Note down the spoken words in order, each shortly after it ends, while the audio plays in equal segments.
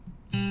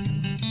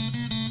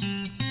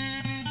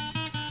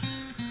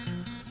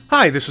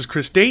Hi, this is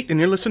Chris Date,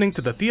 and you're listening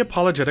to the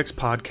Theapologetics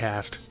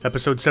Podcast,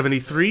 Episode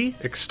 73,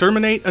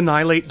 Exterminate,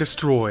 Annihilate,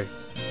 Destroy.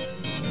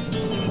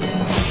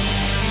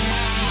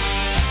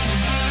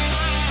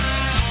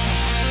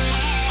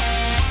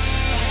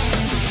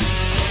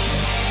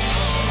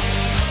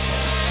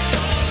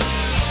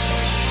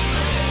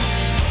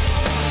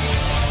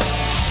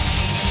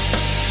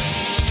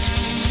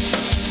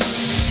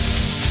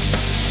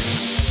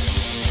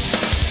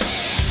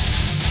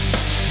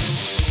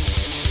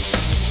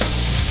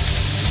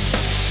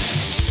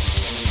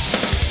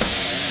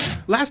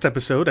 Last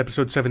episode,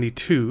 episode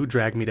 72,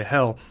 Drag Me to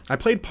Hell, I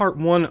played part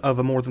one of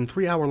a more than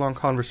 3-hour-long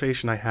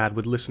conversation I had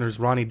with listeners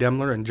Ronnie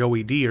Demler and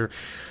Joey Deere,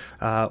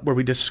 where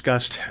we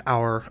discussed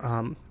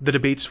the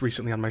debates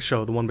recently on my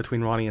show, the one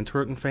between Ronnie and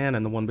Turretin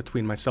and the one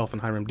between myself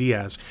and Hiram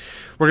Diaz.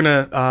 We're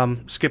going to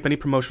skip any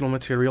promotional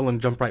material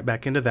and jump right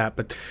back into that,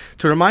 but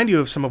to remind you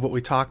of some of what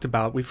we talked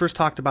about, we first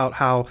talked about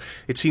how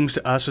it seems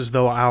to us as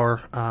though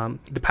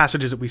the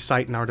passages that we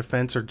cite in our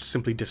defense are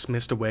simply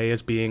dismissed away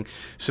as being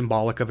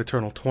symbolic of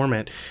eternal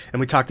torment, and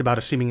we talked about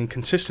a seeming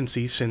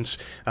inconsistency since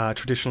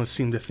traditionalists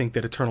seem to think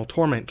that eternal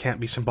torment can't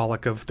be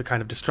symbolic of the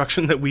kind of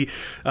destruction that we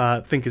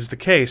think is the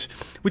case.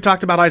 We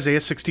talked about Isaiah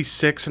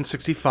 66 and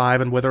 65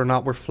 and whether or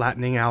not we're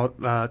flattening out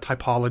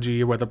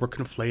typology or whether we're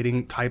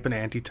conflating type and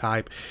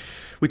antitype.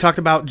 We talked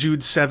about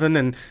Jude 7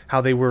 and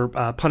how they were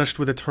punished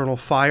with eternal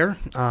fire,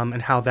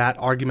 and how that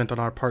argument on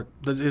our part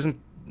doesn't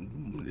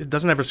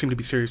ever seem to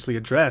be seriously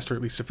addressed, or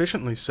at least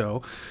sufficiently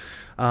so.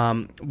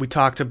 We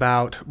talked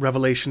about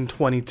Revelation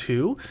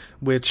 22,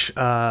 which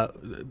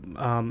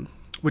Turretin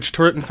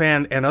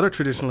Fan and other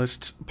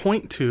traditionalists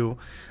point to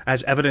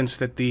as evidence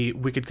that the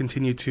wicked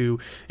continue to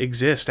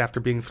exist after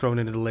being thrown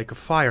into the lake of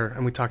fire,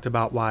 and we talked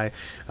about why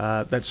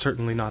that's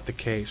certainly not the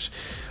case.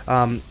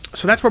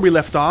 So that's where we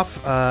left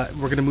off.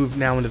 We're going to move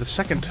now into the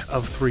second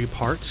of three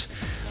parts,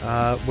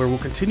 where we'll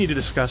continue to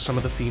discuss some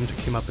of the themes that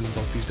came up in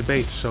both these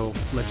debates. So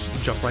let's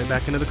jump right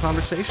back into the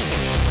conversation.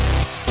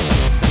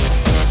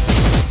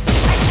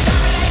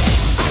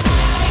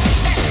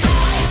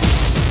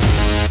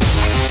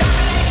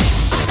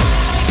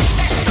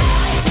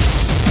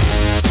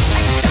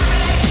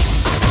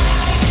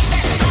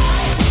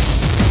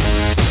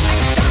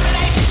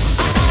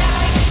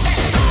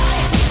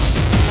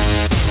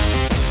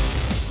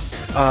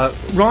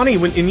 Ronnie,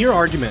 in your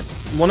argument,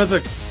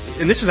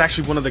 and this is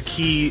actually one of the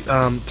key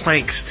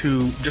planks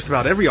to just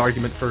about every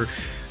argument for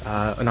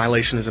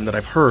annihilationism that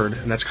I've heard,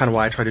 and that's kind of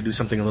why I try to do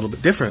something a little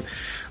bit different.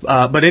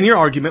 But in your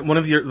argument, one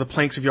of the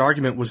planks of your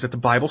argument was that the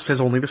Bible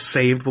says only the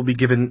saved will be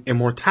given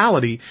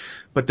immortality,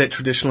 but that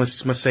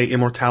traditionalists must say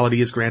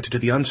immortality is granted to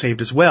the unsaved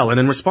as well. And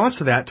in response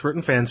to that,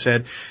 Turretin Fan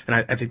said, and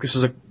I think this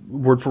is a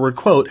word-for-word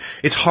quote,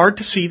 "It's hard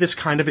to see this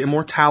kind of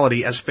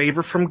immortality as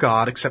favor from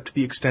God, except to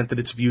the extent that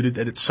it's viewed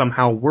that it's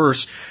somehow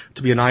worse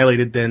to be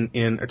annihilated than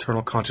in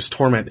eternal conscious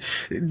torment."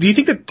 Do you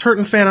think that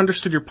Turretin Fan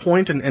understood your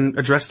point and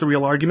addressed the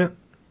real argument?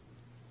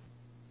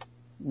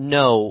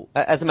 No.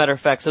 As a matter of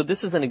fact, so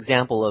this is an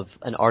example of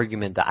an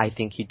argument that I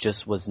think he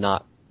just was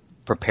not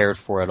prepared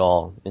for at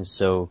all. And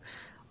so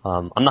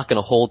I'm not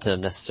going to hold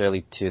him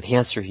necessarily to the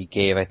answer he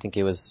gave. I think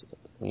it was,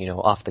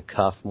 off the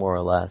cuff, more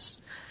or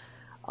less.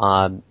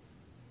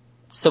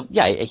 So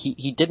yeah,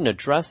 he didn't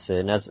address it.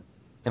 And as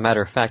a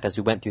matter of fact, as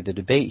we went through the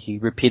debate, he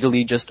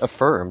repeatedly just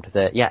affirmed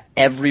that, yeah,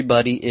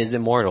 everybody is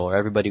immortal, or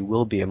everybody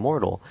will be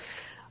immortal.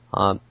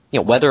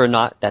 Whether or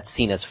not that's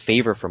seen as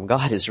favor from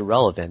God is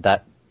irrelevant.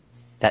 That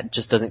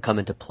just doesn't come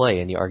into play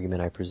in the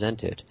argument I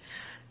presented.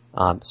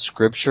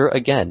 Scripture,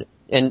 again,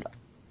 and,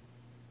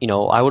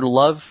 I would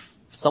love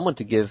someone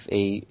to give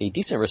a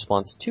decent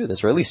response to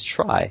this, or at least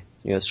try.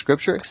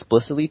 Scripture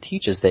explicitly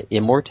teaches that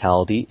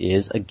immortality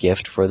is a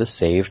gift for the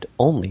saved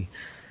only.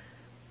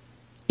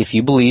 If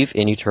you believe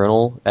in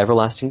eternal,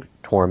 everlasting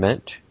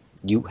torment,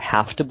 you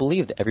have to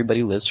believe that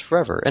everybody lives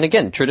forever. And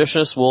again,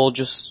 traditionalists will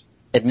just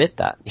admit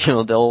that.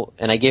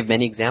 And I gave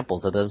many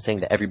examples of them saying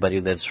that everybody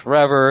lives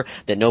forever,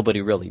 that nobody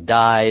really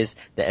dies,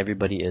 that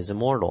everybody is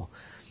immortal.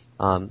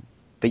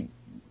 But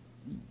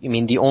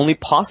the only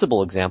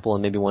possible example,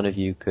 and maybe one of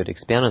you could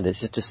expand on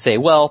this, is to say,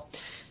 well,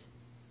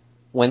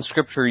 when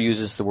Scripture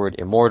uses the word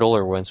immortal,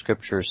 or when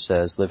Scripture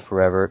says live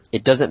forever,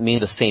 it doesn't mean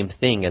the same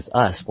thing as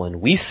us when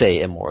we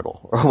say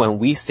immortal, or when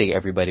we say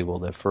everybody will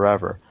live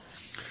forever.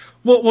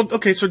 Well,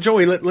 okay, so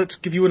Joey, let's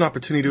give you an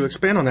opportunity to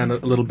expand on that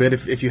a little bit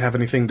if you have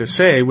anything to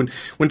say. When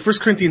 1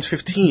 Corinthians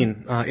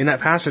 15, in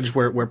that passage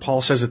where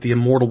Paul says that the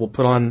immortal will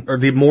put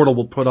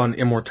on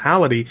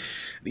immortality,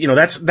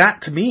 that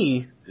to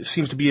me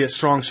seems to be a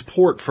strong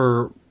support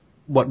for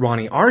what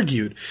Ronnie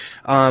argued.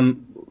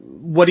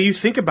 What do you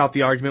think about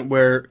the argument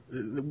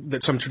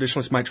that some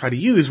traditionalists might try to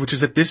use, which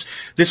is that this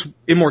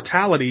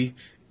immortality,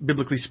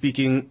 biblically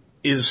speaking,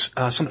 is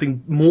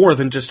something more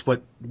than just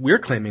what we're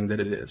claiming that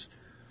it is?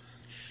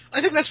 I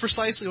think that's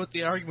precisely what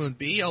the argument would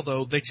be,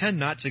 although they tend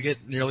not to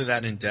get nearly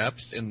that in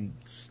depth in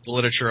the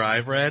literature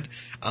I've read.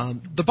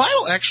 The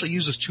Bible actually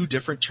uses two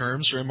different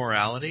terms for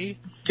immorality.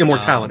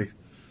 Immortality.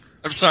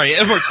 I'm sorry,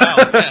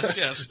 immortality.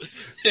 Yes.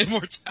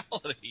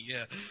 Immortality,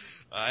 yeah.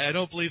 I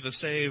don't believe the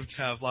saved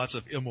have lots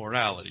of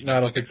immorality. No, I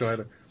don't think so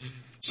either.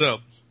 So,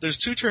 there's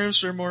two terms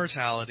for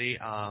immortality.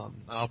 I'll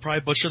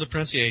probably butcher the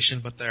pronunciation,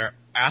 but they're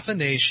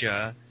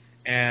Athanasia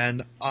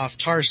and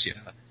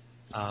Aftarsia.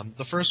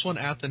 The first one,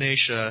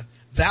 Athanasia,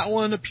 that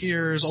one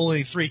appears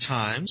only 3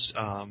 times.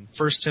 1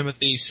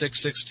 Timothy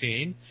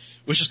 6:16,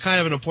 which is kind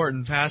of an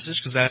important passage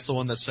because that's the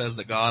one that says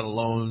that God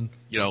alone,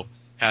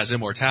 has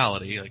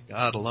immortality. Like,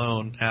 God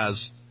alone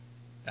has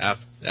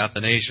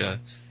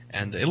Athanasia.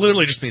 And it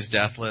literally just means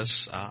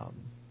deathless.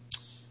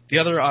 The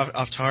other,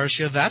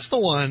 Aftarsia, that's the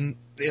one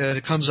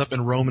that comes up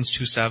in Romans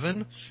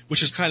 2:7,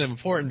 which is kind of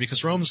important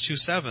because Romans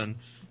 2:7,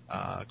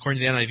 according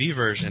to the NIV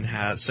version,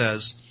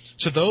 says,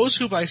 "To those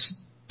who by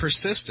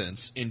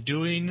persistence in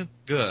doing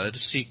good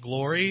seek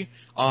glory,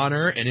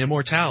 honor, and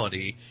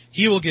immortality,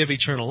 he will give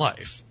eternal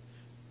life."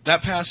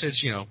 That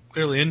passage,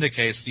 clearly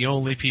indicates the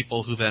only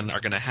people who then are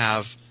going to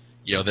have,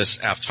 this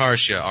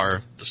Aftarsia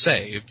are the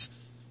saved,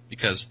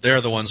 because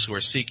they're the ones who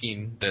are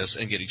seeking this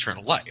and get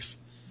eternal life.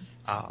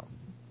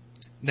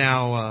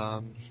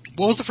 Now,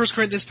 what was the 1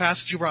 Corinthians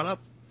passage you brought up?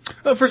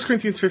 1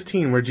 Corinthians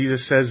 15, where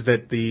Jesus says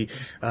that the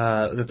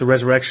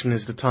resurrection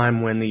is the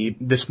time when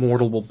this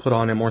mortal will put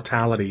on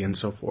immortality and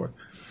so forth.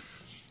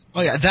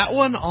 Oh yeah, that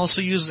one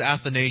also uses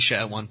Athanasia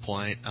at one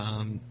point.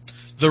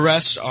 The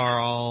rest are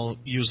all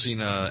using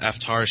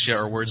Aftarsia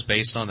or words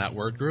based on that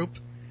word group.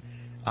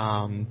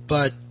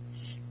 But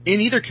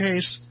in either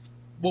case,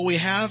 what we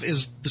have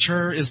is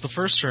the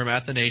first term,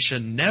 Athanasia,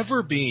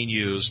 never being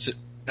used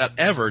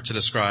ever to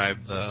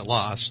describe the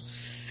lost.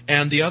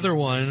 And the other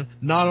one,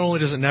 not only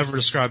does it never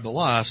describe the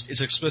lost,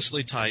 it's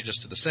explicitly tied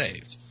just to the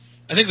saved.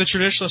 I think the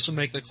traditionalists would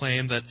make the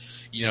claim that,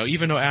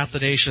 even though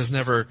Athanasia has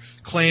never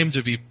claimed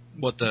to be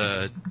what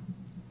the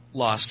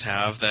lost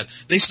have, that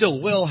they still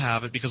will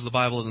have it because the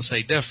Bible doesn't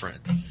say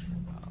different.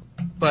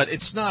 But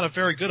it's not a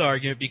very good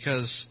argument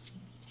because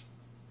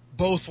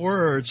both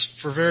words,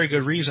 for very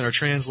good reason, are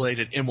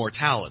translated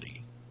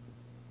immortality.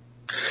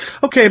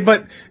 Okay,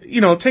 but,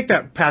 take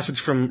that passage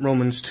from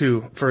Romans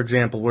 2, for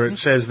example, where it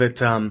says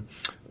that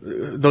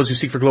those who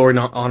seek for glory,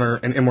 honor,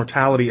 and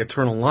immortality,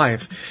 eternal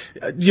life.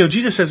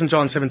 Jesus says in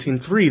John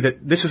 17:3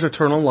 that this is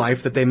eternal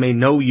life, that they may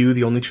know you,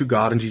 the only true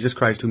God, and Jesus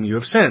Christ whom you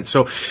have sent.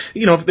 So,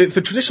 if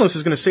the traditionalist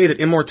is going to say that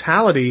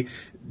immortality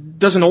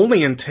doesn't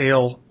only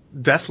entail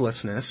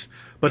deathlessness,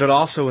 but it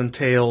also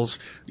entails,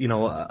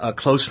 a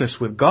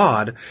closeness with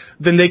God,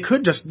 then they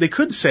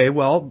could say,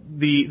 well,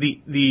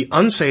 the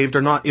unsaved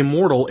are not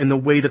immortal in the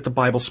way that the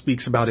Bible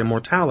speaks about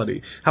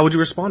immortality. How would you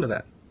respond to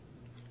that?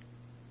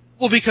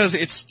 Well, because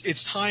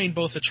it's tying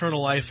both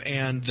eternal life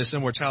and this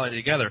immortality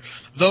together.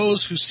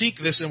 Those who seek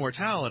this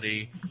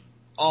immortality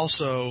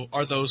also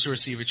are those who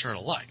receive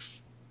eternal life,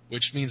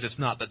 which means it's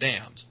not the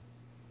damned.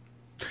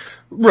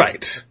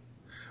 Right.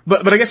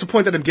 But I guess the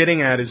point that I'm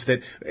getting at is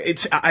that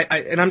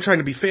and I'm trying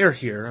to be fair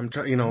here.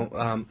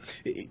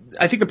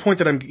 I think the point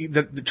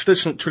that the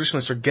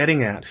traditionalists are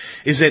getting at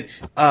is that,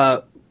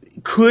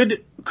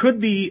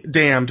 could the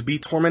damned be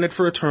tormented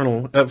for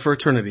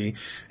eternity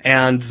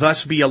and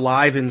thus be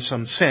alive in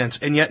some sense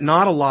and yet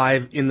not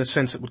alive in the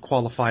sense that would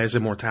qualify as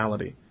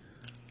immortality?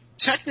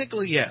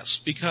 Technically, yes,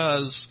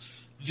 because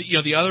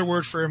the other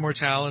word for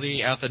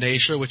immortality,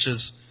 Athanasia, which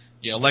is,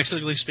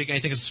 lexically speaking, I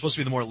think it's supposed to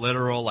be the more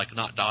literal, like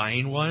not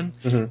dying one.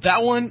 Mm-hmm.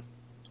 That one,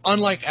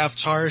 unlike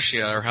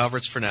Aftarsia, or however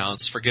it's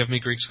pronounced, forgive me,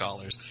 Greek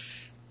scholars,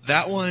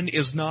 that one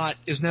is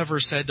never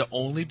said to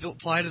only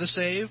apply to the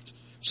saved.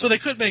 So they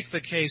could make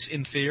the case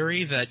in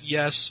theory that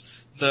yes,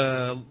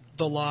 the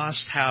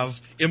lost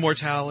have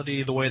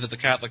immortality the way that the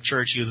Catholic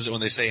Church uses it when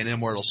they say an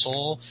immortal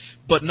soul,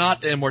 but not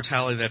the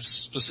immortality that's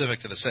specific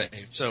to the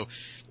saved. So,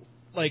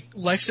 like,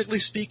 lexically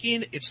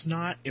speaking, it's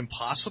not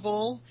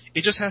impossible.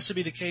 It just has to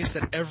be the case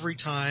that every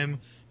time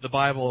the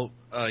Bible,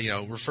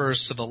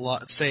 refers to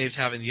the saved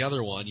having the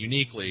other one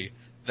uniquely,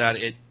 that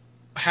it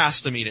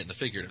has to mean it in the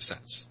figurative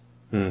sense.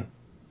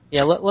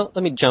 Yeah, let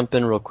me jump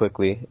in real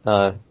quickly.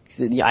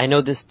 I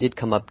know this did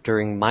come up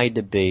during my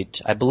debate.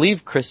 I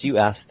believe, Chris, you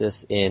asked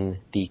this in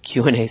the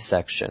Q&A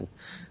section,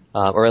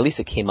 or at least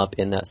it came up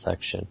in that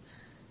section.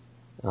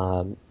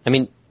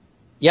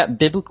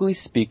 Biblically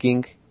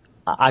speaking,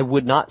 I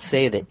would not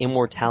say that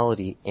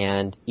immortality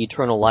and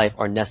eternal life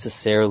are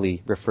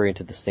necessarily referring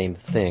to the same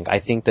thing. I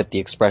think that the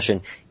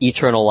expression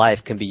eternal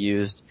life can be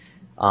used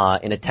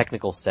in a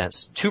technical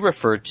sense to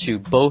refer to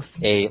both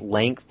a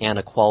length and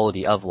a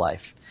quality of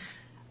life.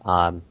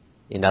 And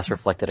that's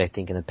reflected, I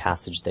think, in the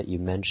passage that you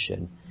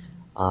mentioned.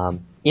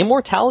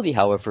 Immortality,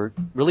 however,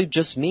 really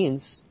just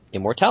means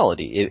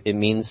immortality. It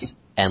means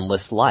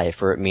endless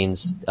life, or it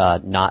means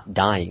not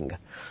dying.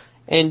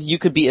 And you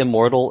could be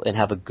immortal and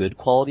have a good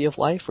quality of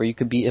life, or you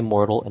could be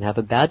immortal and have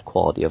a bad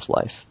quality of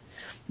life.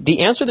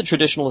 The answer that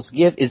traditionalists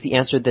give is the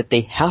answer that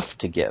they have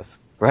to give,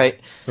 right?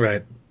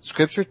 Right.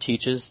 Scripture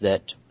teaches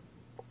that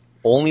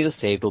only the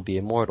saved will be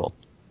immortal.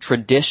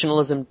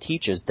 Traditionalism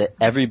teaches that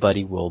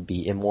everybody will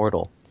be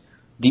immortal.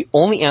 The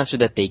only answer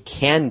that they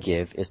can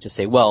give is to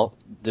say, well,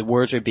 the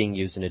words are being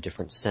used in a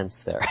different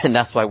sense there, and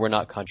that's why we're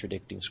not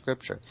contradicting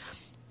Scripture.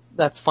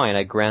 That's fine.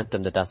 I grant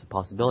them that that's a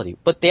possibility.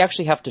 But they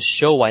actually have to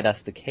show why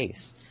that's the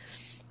case.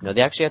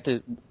 They actually have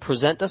to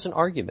present us an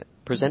argument.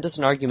 Present us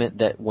an argument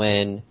that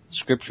when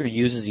Scripture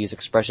uses these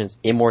expressions,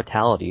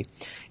 immortality,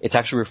 it's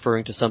actually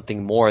referring to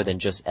something more than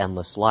just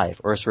endless life,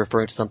 or it's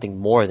referring to something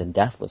more than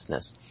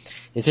deathlessness.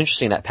 It's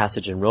interesting, that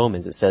passage in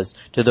Romans, it says,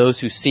 to those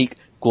who seek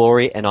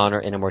glory and honor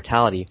and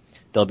immortality,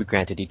 they'll be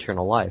granted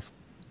eternal life.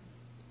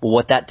 Well,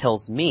 what that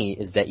tells me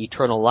is that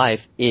eternal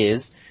life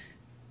is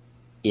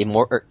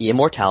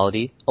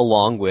immortality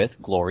along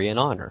with glory and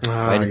honor.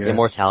 Right? It's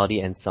immortality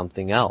and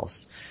something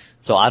else.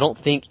 So I don't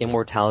think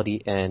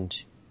immortality and,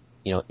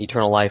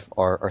 eternal life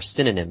are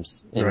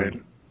synonyms. And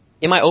right.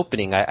 In my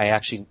opening, I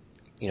actually,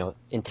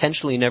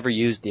 intentionally never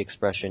used the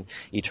expression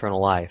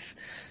eternal life.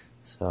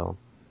 So.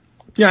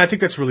 Yeah, I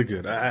think that's really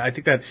good. I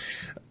think that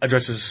I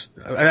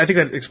think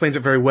that explains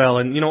it very well.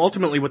 And,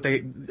 ultimately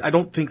I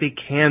don't think they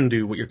can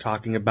do what you're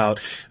talking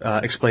about,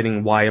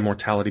 explaining why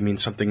immortality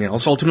means something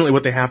else. Ultimately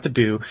what they have to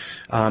do,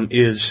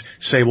 is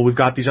say, well, we've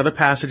got these other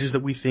passages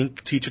that we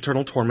think teach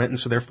eternal torment, and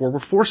so therefore we're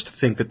forced to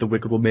think that the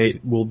wicked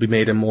will be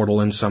made immortal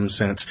in some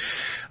sense.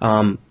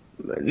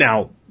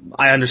 Now,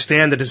 I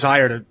understand the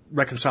desire to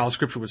reconcile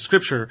Scripture with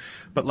Scripture,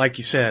 but like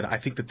you said, I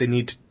think that they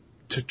need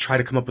to try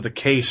to come up with a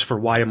case for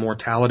why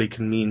immortality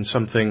can mean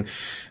something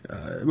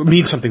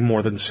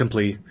more than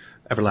simply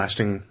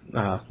everlasting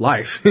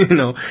life,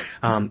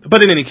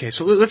 But in any case,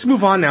 so let's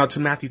move on now to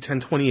Matthew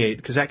 10:28,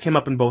 because that came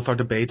up in both our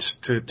debates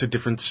to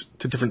different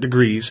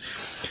degrees.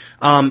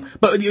 But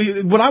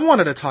what I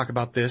wanted to talk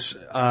about this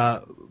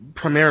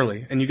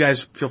primarily, and you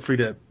guys feel free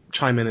to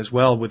chime in as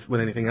well with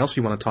anything else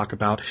you want to talk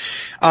about.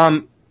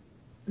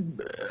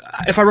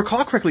 If I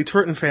recall correctly,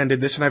 Turton Fan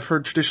did this, and I've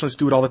heard traditionalists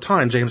do it all the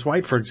time. James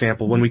White, for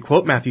example, when we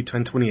quote Matthew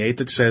 10:28,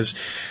 that says,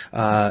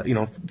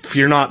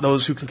 fear not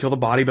those who can kill the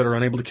body but are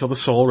unable to kill the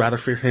soul, rather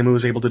fear him who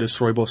is able to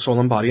destroy both soul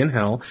and body in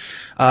hell.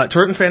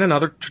 Turton Fan and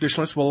other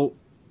traditionalists will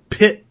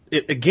pit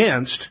it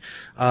against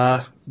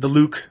the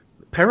Luke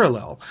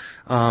parallel.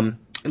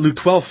 Luke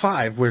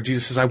 12:5, where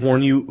Jesus says, I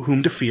warn you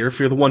whom to fear.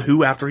 Fear the one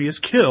who, after he is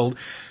killed,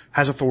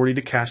 has authority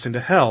to cast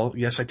into hell.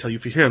 Yes, I tell you,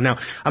 fear him. Now,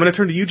 I'm going to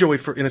turn to you, Joey,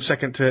 in a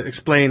second to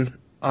explain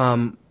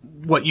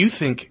what you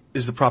think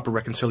is the proper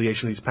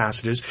reconciliation of these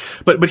passages.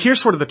 But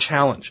here's sort of the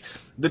challenge.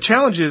 The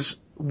challenge is,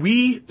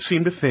 we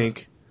seem to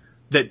think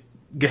that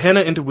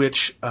Gehenna, into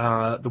which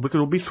the wicked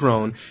will be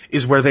thrown,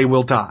 is where they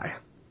will die.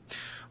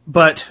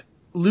 But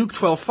Luke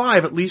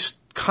 12:5, at least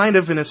kind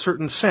of in a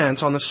certain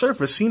sense, on the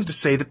surface, seems to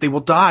say that they will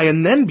die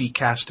and then be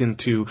cast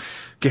into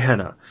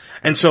Gehenna.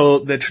 And so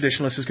the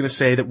traditionalist is going to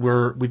say that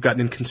we've got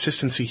an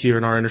inconsistency here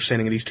in our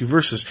understanding of these two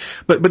verses.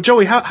 But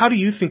Joey, how do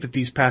you think that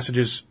these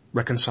passages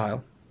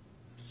reconcile?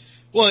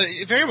 Well,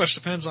 it very much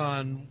depends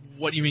on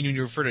what you mean when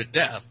you refer to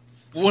death.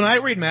 When I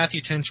read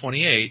Matthew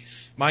 10:28,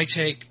 my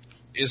take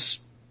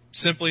is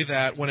simply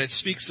that when it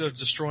speaks of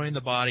destroying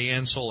the body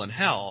and soul in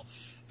hell,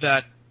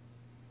 that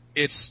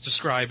it's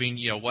describing,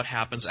 what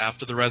happens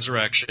after the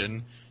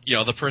resurrection.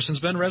 The person's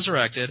been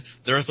resurrected,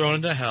 they're thrown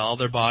into hell,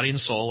 their body and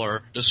soul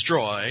are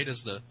destroyed,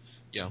 as the,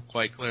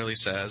 quite clearly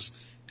says.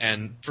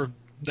 And for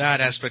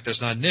that aspect,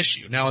 there's not an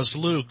issue. Now, as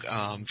Luke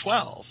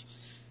 12,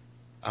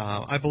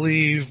 I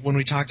believe when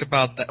we talked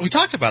about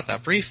that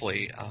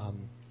briefly,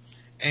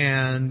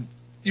 and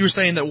you were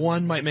saying that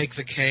one might make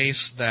the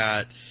case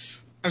that,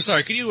 I'm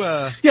sorry, could you,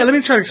 Yeah, let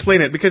me try to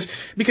explain it, because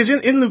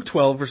in Luke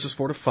 12, verses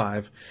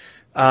 4-5,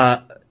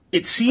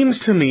 it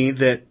seems to me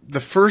that the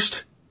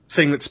first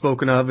thing that's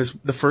spoken of is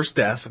the first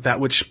death, that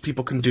which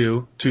people can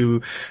do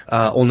to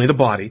only the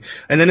body.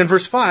 And then in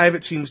verse 5,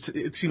 it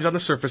seems on the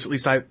surface, at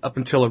least up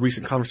until a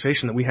recent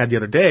conversation that we had the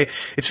other day,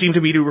 it seemed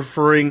to me to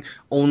referring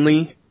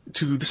only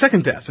to the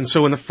second death. And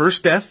so in the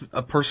first death,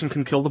 a person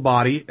can kill the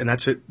body, and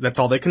that's it. That's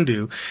all they can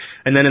do.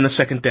 And then in the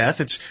second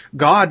death, it's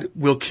God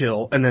will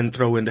kill and then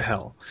throw into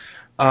hell.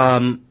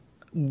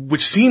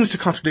 Which seems to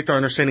contradict our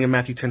understanding of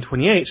Matthew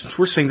 10:28, since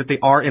we're saying that they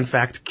are in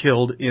fact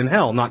killed in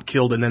hell, not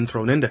killed and then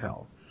thrown into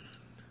hell.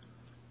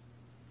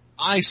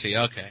 I see.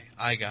 Okay,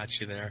 I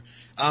got you there.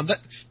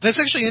 That's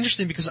actually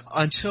interesting, because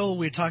until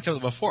we talked about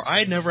it before, I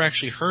had never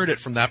actually heard it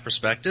from that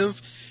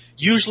perspective.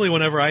 Usually,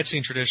 whenever I'd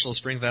seen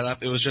traditionalists bring that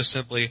up, it was just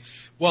simply,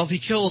 well, he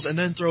kills and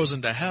then throws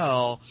into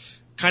hell,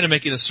 kind of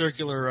making a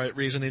circular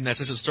reasoning that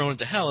since it's thrown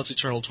into hell, it's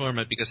eternal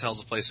torment because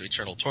hell's a place of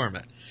eternal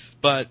torment.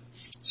 But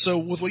so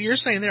with what you're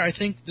saying there, I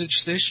think that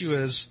just the issue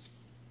is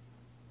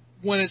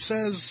when it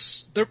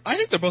says, I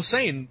think they're both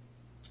saying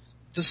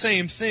the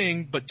same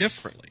thing but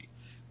differently.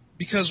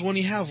 Because when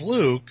you have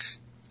Luke,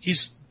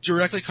 he's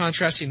directly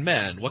contrasting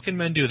men. What can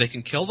men do? They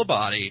can kill the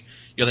body,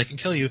 they can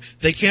kill you.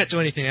 They can't do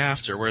anything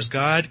after. Whereas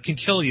God can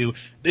kill you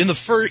in the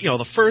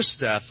first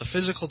death, the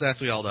physical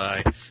death we all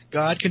die.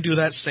 God can do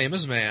that same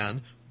as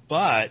man,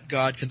 but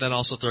God can then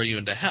also throw you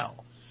into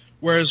hell.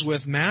 Whereas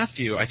with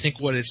Matthew, I think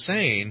what it's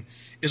saying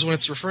is when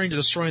it's referring to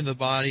destroying the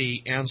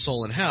body and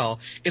soul in hell,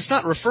 it's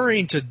not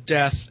referring to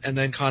death and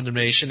then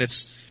condemnation.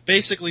 It's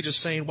basically just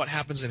saying what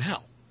happens in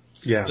hell.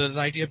 Yeah. The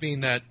idea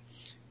being that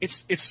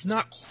it's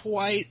not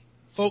quite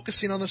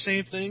focusing on the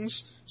same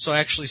things. So I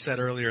actually said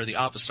earlier the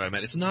opposite I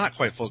meant. It's not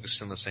quite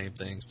focused on the same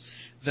things.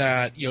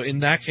 That, in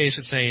that case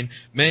it's saying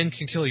men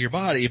can kill your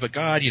body, but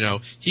God,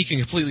 he can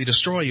completely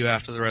destroy you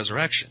after the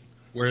resurrection.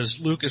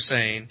 Whereas Luke is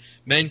saying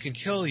men can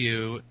kill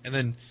you and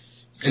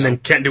then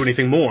can't do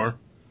anything more.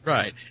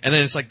 Right. And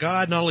then it's like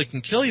God not only can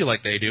kill you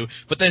like they do,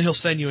 but then he'll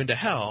send you into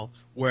hell,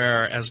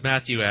 where, as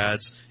Matthew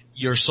adds,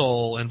 your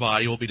soul and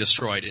body will be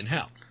destroyed in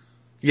hell.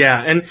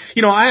 Yeah, and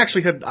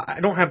I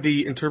don't have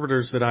the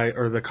interpreters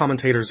or the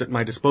commentators at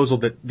my disposal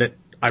that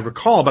I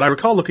recall, but I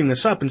recall looking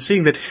this up and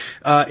seeing that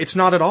it's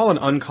not at all an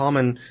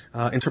uncommon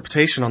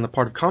interpretation on the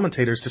part of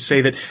commentators to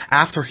say that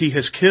after he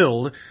has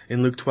killed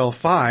in Luke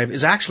 12:5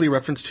 is actually a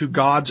reference to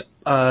God's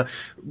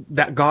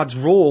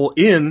role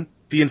in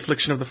the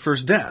infliction of the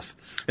first death.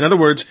 In other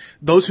words,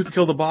 those who can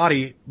kill the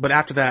body, but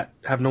after that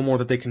have no more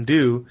that they can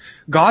do,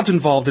 God's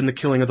involved in the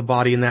killing of the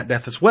body in that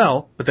death as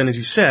well, but then as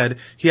you said,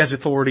 he has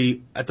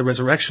authority at the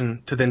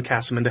resurrection to then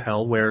cast them into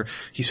hell, where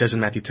he says in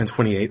Matthew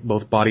 10:28,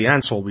 both body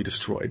and soul will be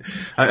destroyed.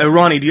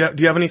 Ronnie, do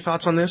you have any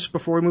thoughts on this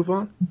before we move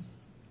on?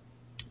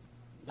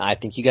 I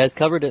think you guys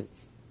covered it.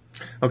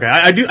 Okay,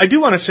 I do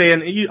want to say,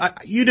 and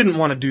you didn't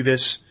want to do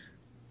this.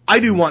 I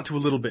do want to a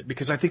little bit,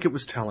 because I think it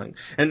was telling.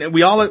 And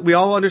we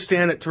all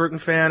understand that Turretin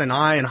Fan and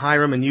I and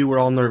Hiram and you were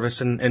all nervous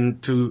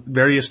and to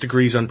various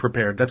degrees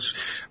unprepared.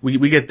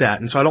 We get that.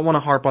 And so I don't want to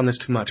harp on this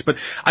too much. But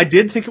I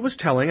did think it was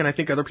telling, and I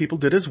think other people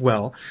did as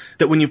well,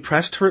 that when you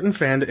pressed Turretin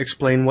Fan to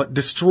explain what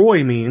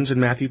destroy means in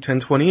Matthew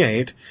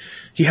 10:28,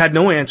 he had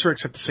no answer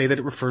except to say that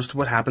it refers to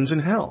what happens in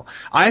hell.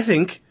 I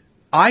think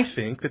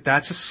that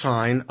that's a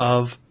sign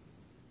of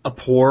a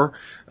poor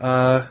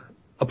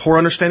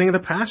understanding of the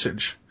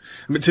passage.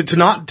 I mean, to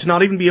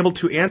not even be able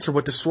to answer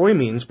what destroy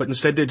means, but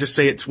instead to just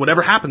say it's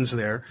whatever happens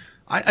there,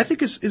 I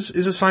think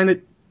is a sign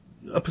that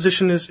a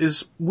position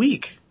is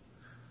weak.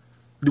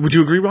 Would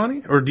you agree,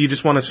 Ronnie? Or do you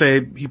just want to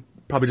say he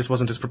probably just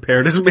wasn't as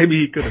prepared as maybe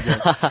he could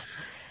have been?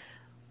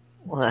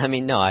 Well, I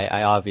mean, no,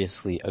 I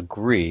obviously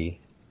agree.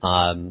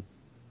 In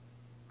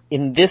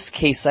this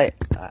case, I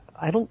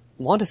don't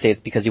want to say it's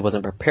because he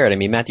wasn't prepared. I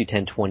mean, Matthew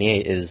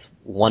 10:28 is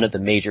one of the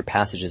major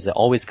passages that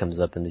always comes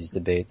up in these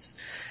debates.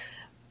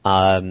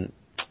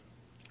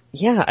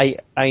 Yeah,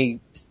 to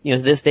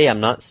this day, I'm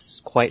not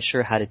quite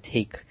sure how to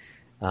take,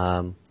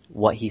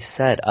 what he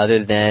said,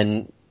 other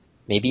than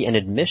maybe an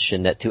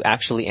admission that to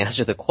actually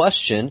answer the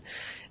question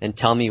and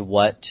tell me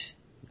what,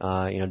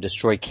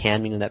 destroy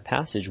can mean in that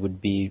passage would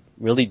be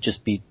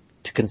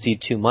to concede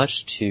too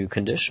much to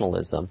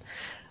conditionalism.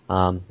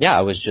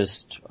 I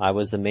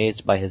was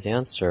amazed by his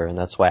answer, and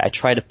that's why I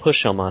tried to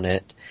push him on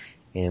it.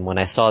 And when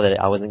I saw that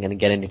I wasn't going to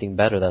get anything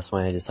better, that's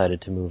when I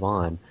decided to move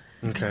on.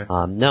 Okay.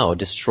 No,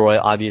 destroy,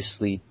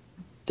 obviously,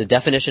 the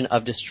definition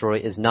of destroy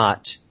is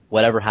not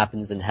whatever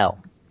happens in hell,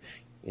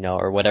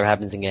 or whatever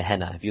happens in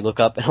Gehenna. If you look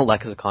up in a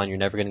lexicon, you're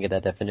never going to get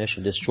that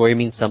definition. Destroy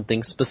means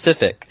something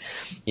specific.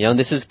 And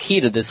this is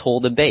key to this whole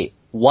debate.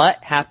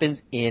 What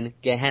happens in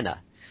Gehenna?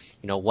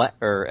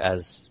 Or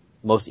as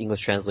most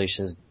English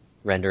translations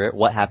render it,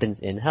 what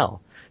happens in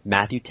hell?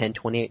 Matthew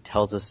 10:28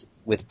 tells us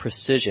with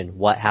precision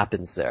what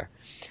happens there.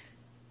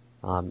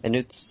 And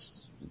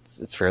it's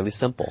fairly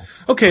simple.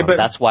 Okay, but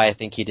that's why I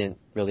think he didn't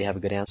really have a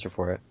good answer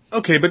for it.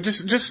 Okay, but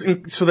just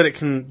so that it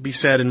can be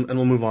said, and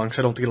we'll move on, because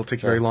I don't think it'll take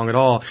very long at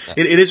all. Yeah.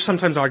 It is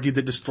sometimes argued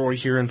that destroy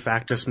here, in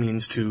fact, just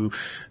means to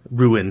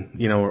ruin,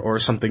 or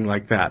something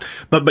like that.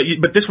 But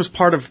this was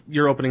part of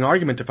your opening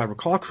argument, if I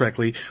recall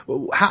correctly.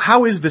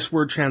 How is this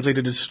word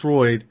translated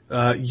destroyed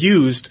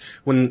used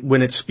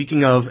when it's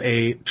speaking of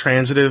a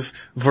transitive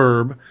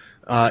verb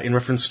in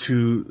reference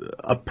to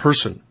a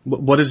person?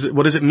 What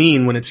does it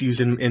mean when it's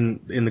used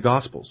in the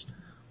Gospels?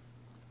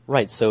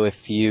 Right, so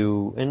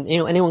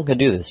anyone can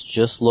do this.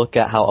 Just look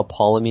at how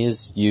apollumi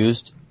is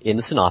used in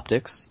the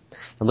synoptics,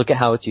 and look at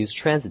how it's used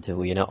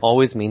transitively, and it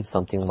always means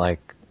something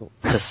like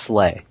to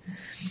slay.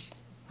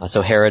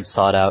 So Herod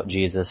sought out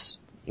Jesus,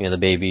 the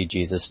baby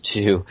Jesus,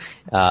 to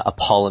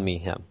apollumi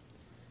him.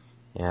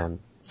 And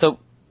so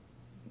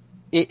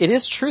it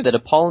is true that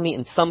apollumi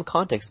in some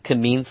contexts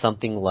can mean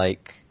something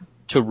like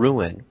to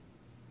ruin,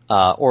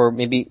 or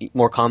maybe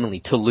more commonly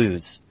to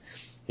lose,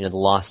 the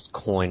lost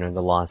coin or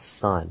the lost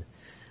son.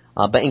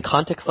 But in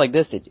contexts like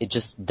this, it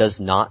just does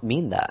not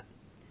mean that.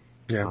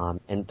 Yeah.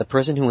 And the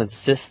person who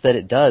insists that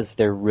it does,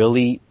 they're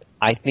really,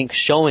 I think,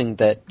 showing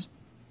that,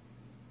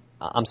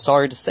 I'm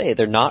sorry to say,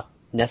 they're not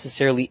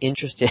necessarily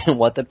interested in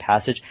what the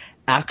passage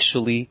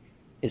actually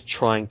is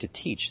trying to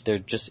teach. They're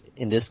just,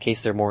 in this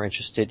case, they're more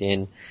interested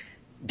in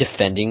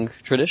defending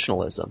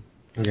traditionalism.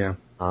 Yeah.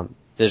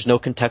 There's no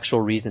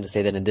contextual reason to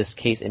say that in this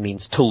case it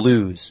means to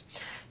lose.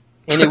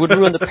 And it would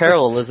ruin the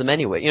parallelism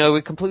anyway. It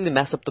would completely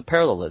mess up the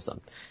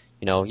parallelism.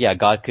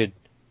 God could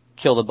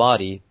kill the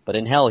body, but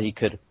in hell he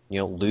could,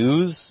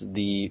 lose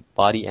the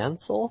body and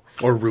soul.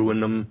 Or ruin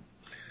them.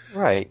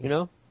 Right,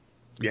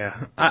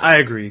 Yeah, I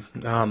agree.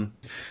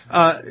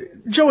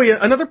 Joey,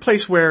 another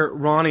place where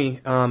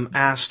Ronnie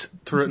asked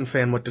Turretin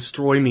Fan what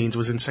destroy means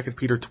was in 2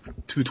 Peter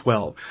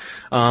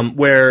 2:12,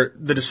 where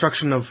the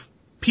destruction of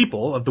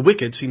people, of the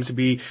wicked, seems to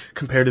be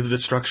compared to the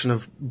destruction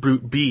of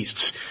brute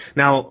beasts.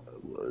 Now,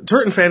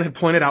 Turtonfan had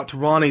pointed out to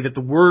Ronnie that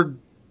the word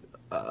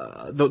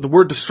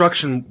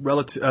destruction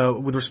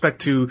relative with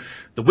respect to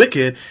the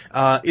wicked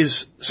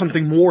is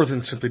something more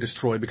than simply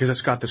destroy, because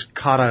it's got this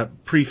kata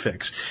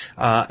prefix,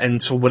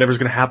 and so whatever's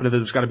going to happen to them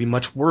has got to be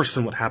much worse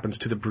than what happens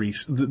to the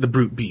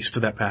brute beast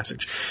of that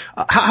passage.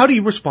 How do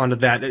you respond to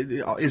that?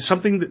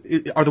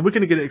 Are the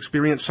wicked going to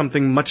experience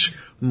something much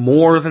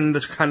more than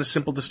this kind of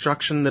simple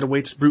destruction that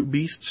awaits brute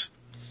beasts?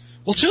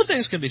 Well, two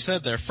things can be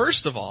said there.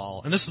 First of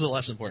all, and this is the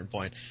less important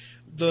point,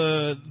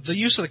 the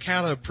use of the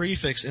kata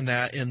prefix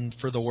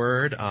for the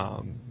word,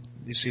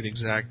 you see the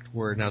exact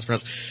word now it's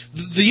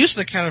pronounced. The use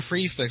of the kata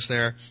prefix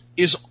there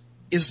is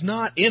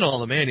not in all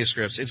the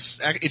manuscripts.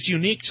 It's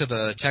unique to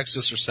the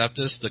Textus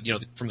Receptus,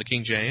 from the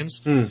King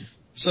James.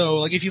 So,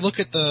 like, if you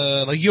look at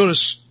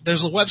there's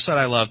a website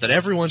I love that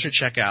everyone should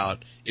check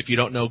out if you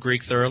don't know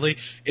Greek thoroughly.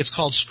 It's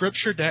called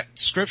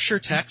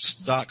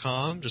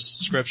scripturetext.com,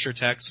 just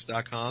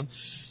scripturetext.com.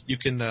 You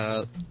can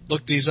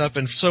look these up,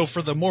 and so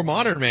for the more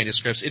modern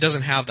manuscripts, it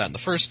doesn't have that in the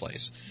first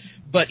place.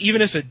 But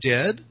even if it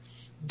did,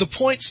 the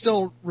point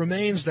still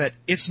remains that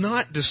it's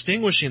not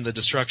distinguishing the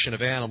destruction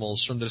of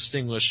animals from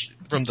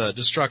the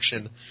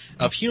destruction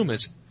of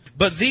humans.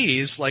 But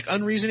these, like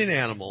unreasoning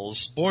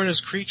animals, born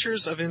as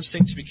creatures of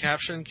instinct to be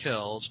captured and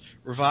killed,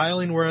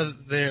 reviling where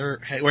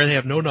they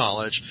have no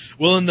knowledge,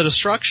 will in the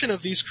destruction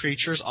of these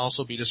creatures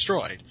also be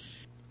destroyed.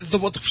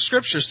 What the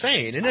scripture's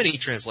saying, in any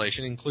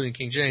translation, including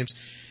King James,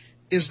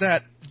 is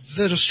that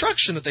the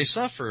destruction that they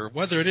suffer,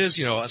 whether it is,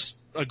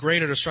 a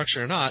greater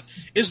destruction or not,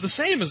 is the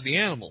same as the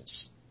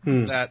animals.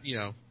 That,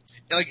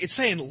 like, it's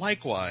saying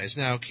likewise.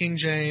 Now, King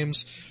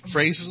James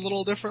phrases a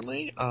little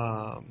differently,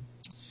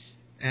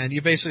 and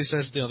he basically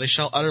says, they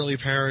shall utterly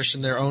perish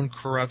in their own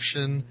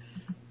corruption.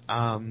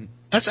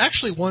 That's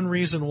actually one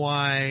reason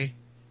why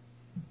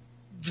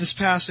this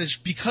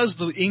passage, because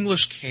the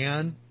English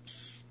can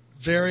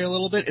vary a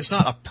little bit, it's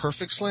not a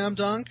perfect slam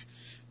dunk,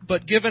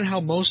 but given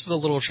how most of the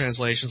little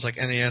translations like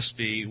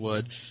NASB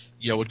would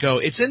go,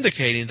 it's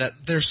indicating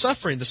that they're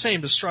suffering the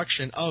same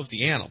destruction of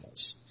the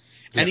animals.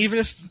 Yeah. And even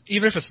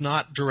if it's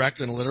not direct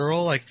and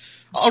literal, like,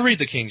 I'll read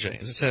the King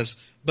James. It says,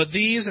 "But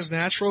these, as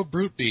natural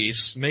brute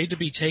beasts, made to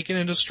be taken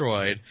and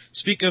destroyed,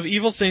 speak of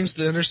evil things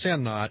that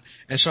understand not,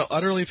 and shall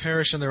utterly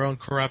perish in their own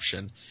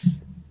corruption."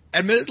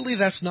 Admittedly,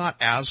 that's not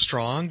as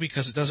strong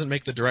because it doesn't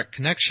make the direct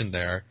connection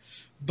there,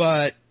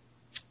 but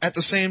at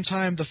the same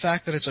time, the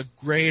fact that it's a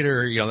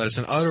greater, that it's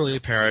an utterly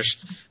perish,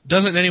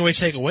 doesn't in any way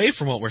take away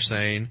from what we're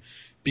saying,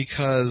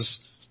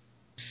 because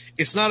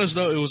it's not as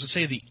though it was to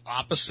say the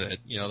opposite.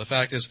 The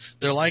fact is,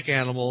 they're like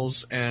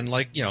animals, and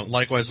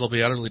likewise they'll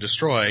be utterly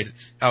destroyed,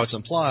 how it's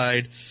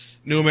implied.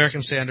 New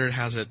American Standard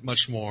has it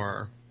much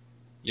more,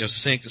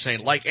 succinct to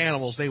saying, like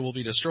animals, they will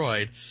be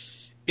destroyed.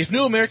 If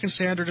New American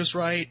Standard is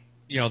right,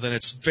 then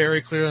it's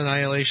very clear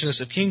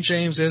annihilationist. If King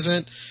James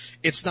isn't,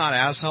 it's not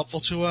as helpful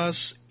to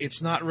us.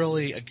 It's not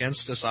really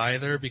against us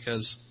either,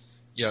 because,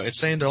 it's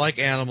saying they're like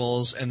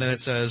animals, and then it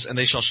says, and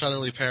they shall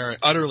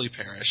utterly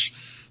perish.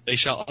 They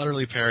shall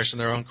utterly perish in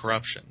their own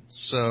corruption.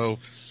 So,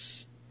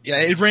 yeah,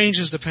 it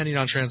ranges depending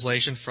on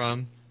translation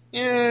from,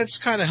 it's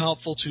kind of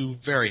helpful to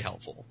very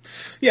helpful.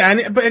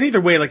 Yeah, but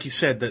either way, like you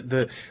said,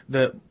 the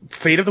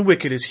fate of the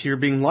wicked is here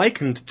being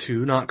likened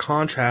to, not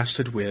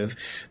contrasted with,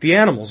 the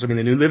animals. I mean,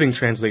 the New Living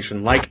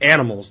Translation, like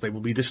animals, they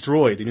will be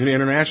destroyed. The New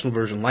International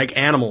Version, like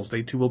animals,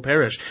 they too will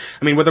perish.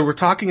 I mean, whether we're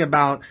talking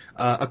about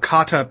a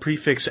kata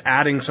prefix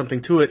adding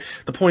something to it,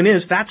 the point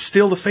is, that's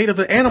still the fate of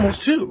the animals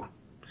too.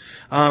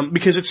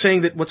 Because it's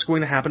saying that what's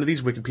going to happen to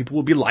these wicked people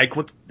will be like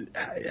what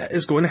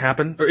is going to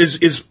happen, or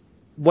is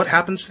what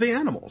happens to the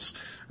animals,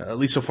 at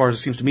least so far as it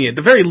seems to me. At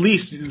the very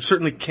least, you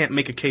certainly can't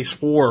make a case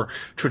for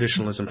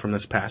traditionalism from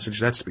this passage,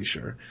 that's to be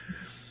sure.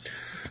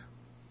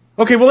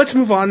 Okay, well, let's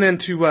move on then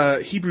to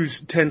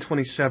Hebrews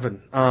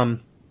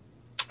 10:27.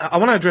 I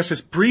want to address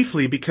this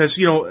briefly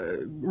because,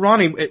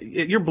 Ronnie,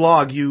 at your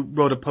blog, you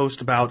wrote a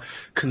post about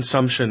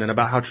consumption and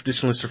about how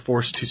traditionalists are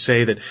forced to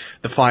say that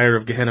the fire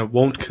of Gehenna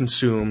won't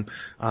consume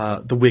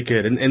the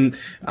wicked. And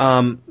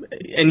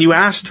you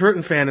asked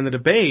Turtonfan in the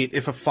debate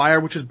if a fire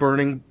which is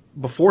burning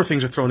before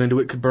things are thrown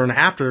into it could burn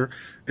after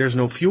there's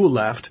no fuel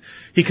left.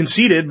 He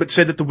conceded, but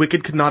said that the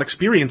wicked could not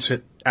experience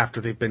it after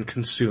they've been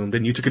consumed.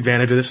 And you took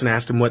advantage of this and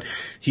asked him what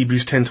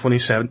Hebrews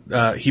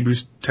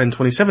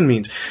 10:27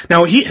 means.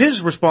 Now,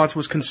 his response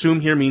was, consume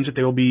here means that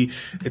they will be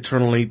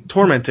eternally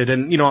tormented.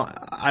 And,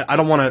 I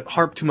don't want to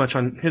harp too much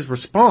on his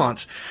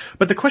response,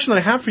 but the question that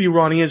I have for you,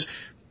 Ronnie, is,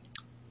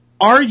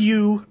 are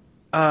you,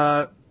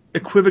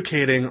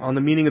 equivocating on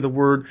the meaning of the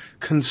word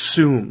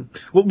consume?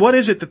 What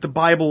is it that the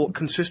Bible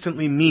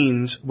consistently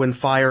means when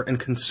fire and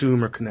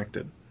consume are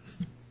connected?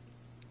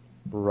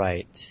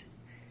 Right.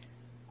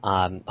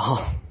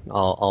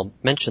 I'll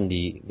mention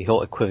the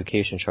whole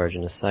equivocation charge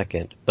in a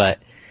second, but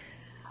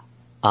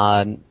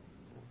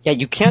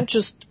you can't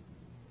just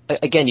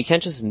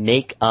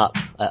make up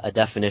a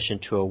definition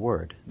to a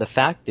word. The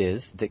fact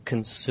is that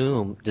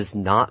consume does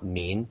not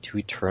mean to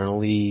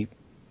eternally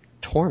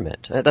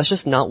torment. That's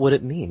just not what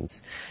it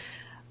means.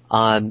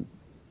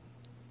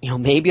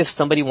 Maybe if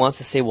somebody wants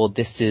to say, well,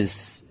 this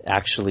is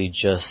actually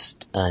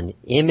just an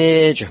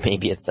image, or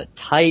maybe it's a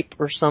type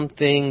or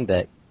something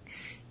that,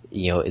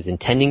 is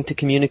intending to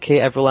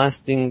communicate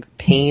everlasting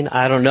pain.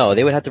 I don't know.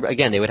 They would have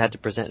to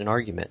present an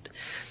argument.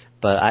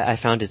 But I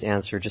found his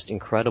answer just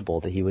incredible,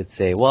 that he would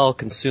say, well,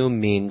 consume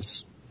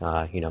means,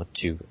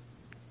 to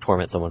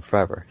torment someone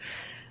forever.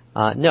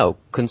 No,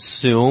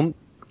 consume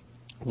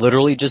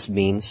literally just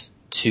means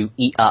to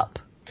eat up.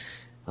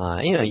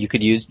 You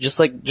could use just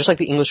like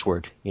the English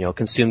word,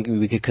 consume.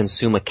 We could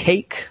consume a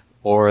cake,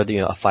 or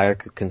a fire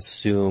could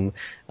consume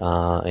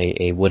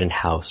a wooden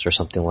house or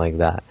something like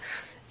that.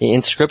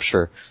 In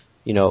Scripture,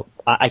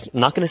 I'm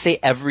not going to say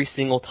every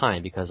single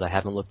time because I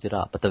haven't looked it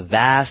up, but the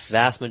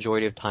vast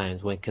majority of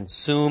times when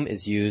consume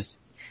is used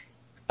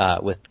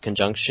with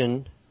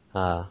conjunction,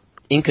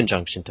 in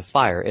conjunction to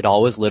fire, it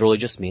always literally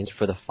just means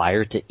for the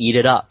fire to eat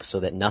it up so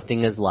that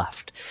nothing is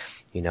left.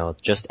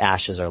 Just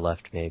ashes are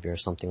left maybe, or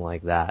something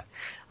like that.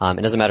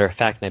 And as a matter of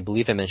fact, and I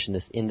believe I mentioned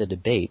this in the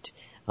debate,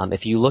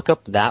 if you look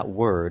up that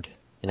word,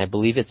 and I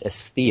believe it's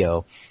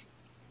estheo,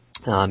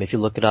 if you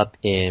look it up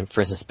in,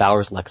 for instance,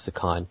 Bauer's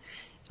lexicon,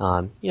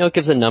 it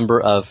gives a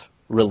number of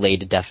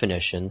related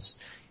definitions.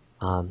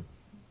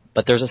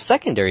 But there's a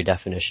secondary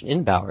definition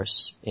in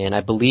Bauer's, and I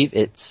believe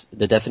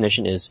the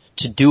definition is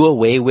to do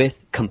away with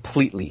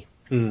completely.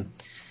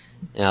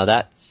 Now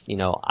that's,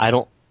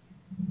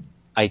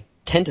 I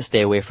tend to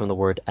stay away from the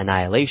word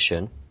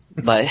annihilation,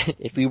 but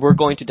if we were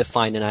going to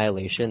define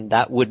annihilation,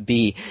 that would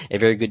be a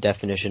very good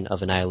definition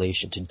of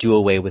annihilation, to do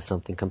away with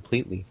something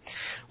completely.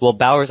 Well,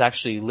 Bowers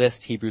actually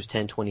lists Hebrews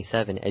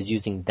 10:27 as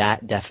using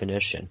that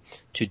definition,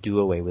 to do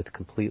away with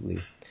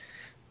completely.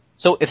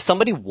 So if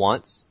somebody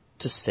wants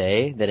to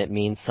say that it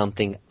means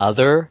something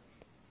other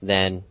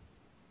than,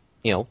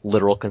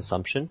 literal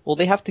consumption, well,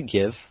 they have to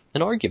give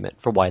an argument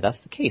for why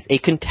that's the case. A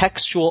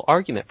contextual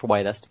argument for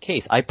why that's the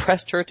case. I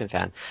pressed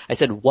Turtonfan. I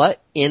said,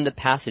 what in the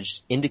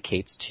passage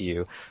indicates to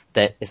you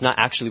that it's not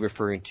actually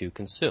referring to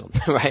consume,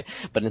 right?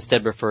 But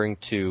instead referring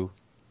to,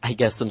 I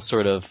guess, some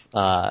sort of,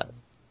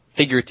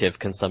 figurative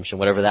consumption,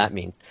 whatever that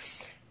means.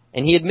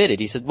 And he admitted,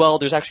 he said, well,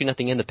 there's actually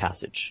nothing in the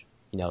passage.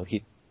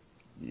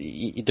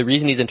 The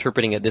reason he's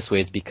interpreting it this way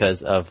is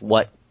because of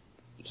what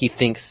he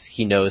thinks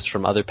he knows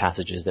from other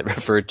passages that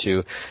refer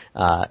to,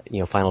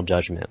 final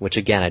judgment, which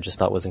again, I just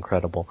thought was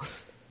incredible.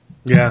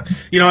 Yeah.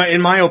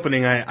 In my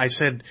opening, I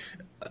said,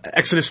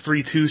 Exodus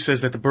 3:2 says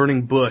that the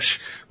burning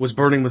bush was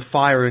burning with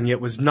fire and yet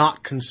was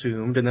not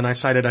consumed. And then I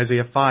cited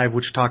Isaiah 5,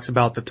 which talks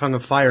about the tongue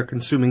of fire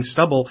consuming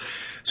stubble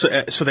so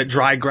that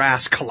dry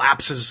grass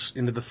collapses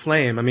into the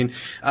flame. I mean,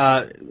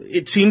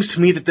 it seems to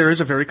me that there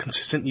is a very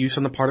consistent use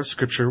on the part of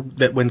Scripture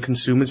that when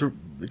consume is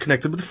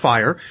connected with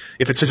fire,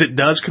 if it says it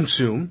does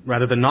consume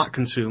rather than not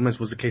consume, as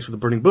was the case with the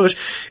burning bush,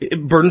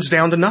 it burns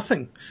down to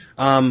nothing.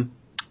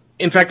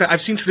 In fact, I've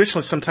seen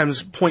traditionalists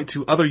sometimes point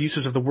to other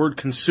uses of the word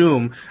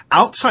consume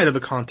outside of the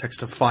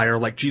context of fire,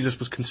 like Jesus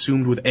was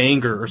consumed with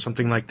anger or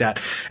something like that.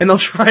 And they'll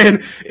try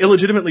and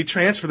illegitimately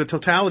transfer the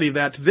totality of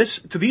that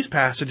to these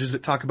passages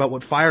that talk about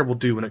what fire will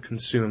do when it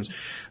consumes.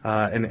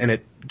 And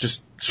it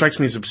just strikes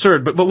me as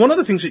absurd. But one of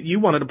the things that you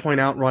wanted to point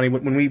out, Ronnie,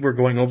 when we were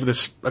going over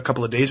this a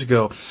couple of days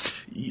ago,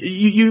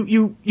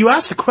 you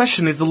asked the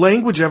question, is the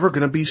language ever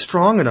going to be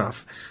strong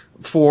enough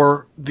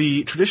for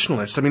the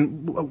traditionalists? I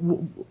mean,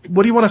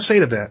 what do you want to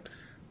say to that?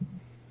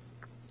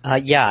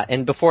 Yeah,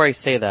 and before I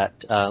say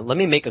that, let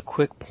me make a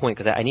quick point,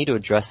 because I need to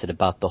address it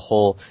about the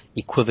whole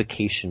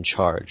equivocation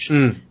charge,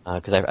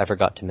 because I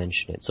forgot to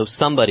mention it. So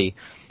somebody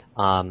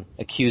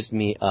accused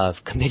me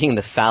of committing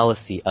the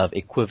fallacy of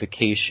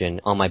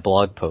equivocation on my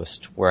blog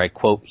post, where I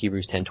quote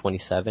Hebrews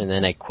 10:27, and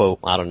then I quote,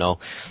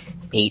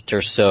 8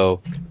 or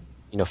so,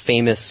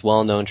 famous,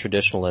 well-known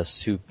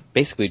traditionalists who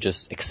basically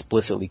just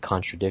explicitly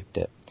contradict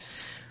it.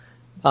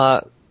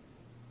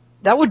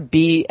 That would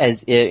be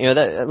as if,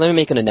 let me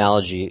make an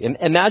analogy.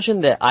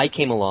 Imagine that I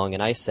came along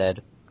and I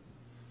said,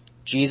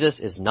 Jesus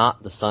is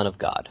not the Son of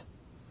God.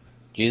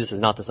 Jesus is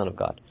not the Son of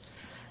God.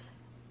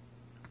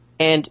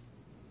 And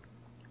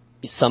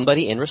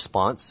somebody in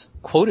response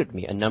quoted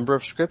me a number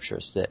of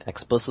scriptures that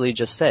explicitly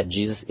just said,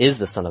 Jesus is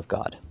the Son of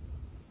God.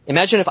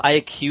 Imagine if I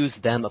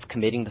accused them of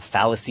committing the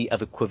fallacy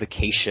of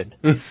equivocation.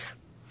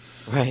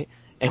 Right?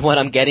 And what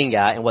I'm getting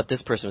at, and what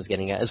this person was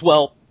getting at, is,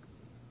 well,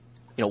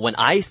 when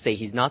I say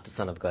he's not the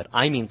Son of God,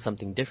 I mean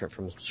something different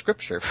from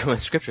Scripture. From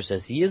what Scripture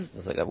says he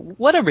is.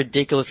 What a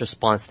ridiculous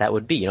response that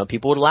would be.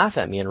 People would laugh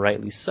at me, and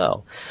rightly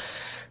so.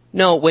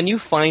 No, when you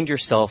find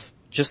yourself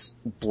just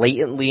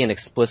blatantly and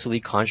explicitly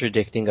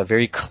contradicting a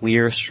very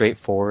clear,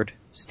 straightforward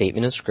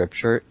statement in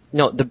Scripture,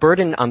 the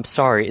burden, I'm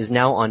sorry, is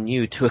now on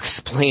you to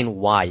explain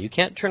why. You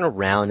can't turn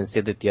around and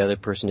say that the other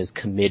person is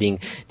committing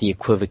the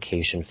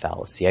equivocation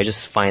fallacy. I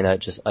just find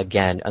that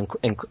again,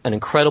 an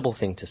incredible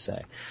thing to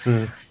say.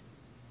 Mm-hmm.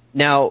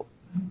 Now,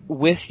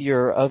 with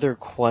your other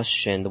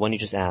question, the one you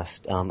just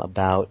asked,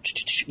 about,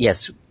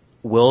 yes,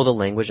 will the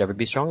language ever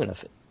be strong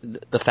enough?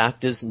 The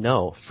fact is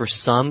no. For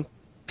some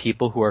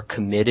people who are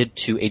committed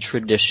to a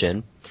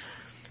tradition,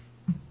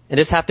 and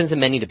this happens in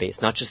many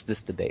debates, not just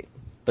this debate,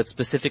 but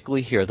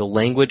specifically here, the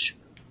language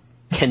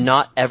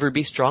cannot ever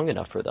be strong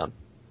enough for them.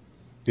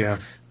 Yeah.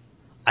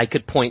 I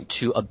could point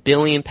to a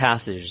billion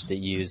passages that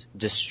use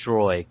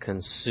destroy,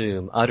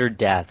 consume, utter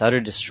death, utter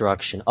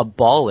destruction,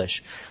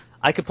 abolish.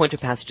 I could point to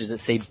passages that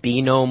say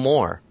be no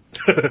more.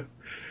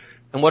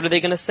 And what are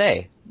they going to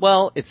say?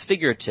 Well, it's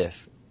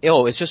figurative.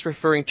 Oh, it's just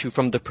referring to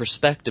from the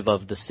perspective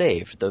of the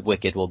saved, the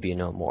wicked will be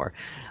no more.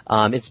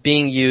 It's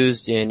being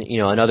used in,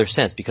 another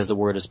sense because the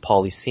word is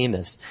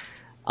polysemous.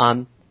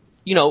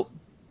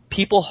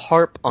 People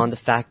harp on the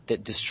fact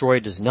that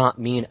destroy does not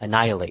mean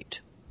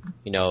annihilate.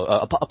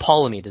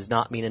 Apolemy does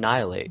not mean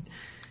annihilate.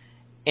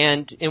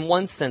 And in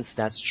one sense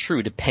that's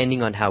true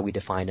depending on how we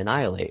define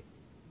annihilate.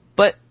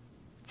 But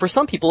for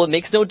some people it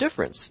makes no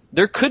difference.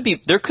 There could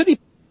be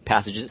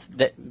passages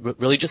that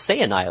really just say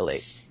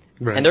annihilate.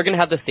 Right. And they're going to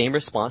have the same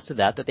response to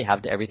that they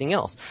have to everything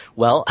else.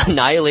 Well,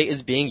 annihilate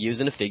is being used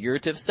in a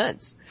figurative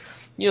sense.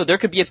 There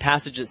could be a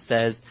passage that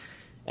says,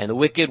 and the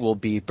wicked will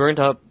be burnt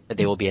up,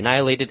 they will be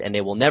annihilated, and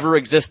they will never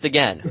exist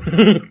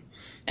again.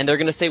 And they're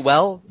going to say,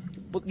 well,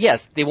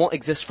 yes, they won't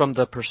exist from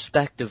the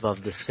perspective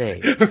of the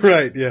saved.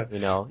 Right,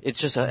 yeah. It's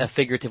just a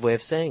figurative way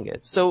of saying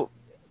it. So,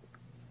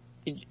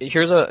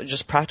 here's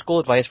just practical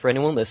advice for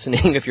anyone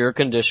listening, if you're a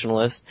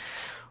conditionalist.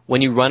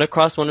 When you run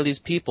across one of these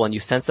people and you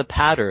sense a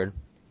pattern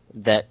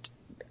that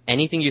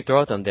anything you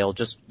throw at them,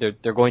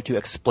 they're going to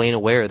explain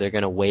away or they're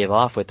going to wave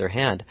off with their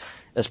hand.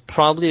 That's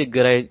probably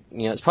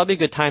it's probably a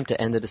good time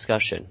to end the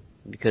discussion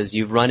because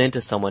you've run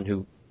into someone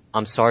who,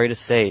 I'm sorry to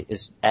say,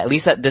 is, at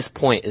least at this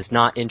point, is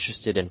not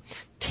interested in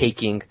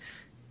taking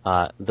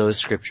those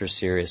scriptures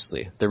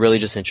seriously. They're really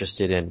just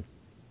interested in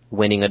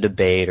winning a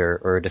debate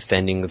or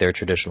defending their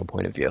traditional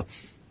point of view.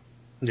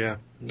 Yeah,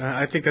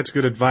 I think that's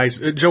good advice.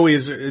 Joey,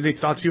 is there any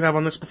thoughts you have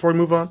on this before we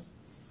move on?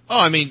 Oh,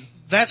 I mean,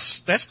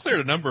 that's clear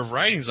in a number of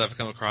writings I've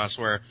come across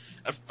where,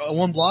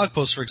 one blog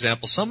post, for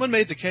example, someone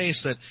made the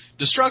case that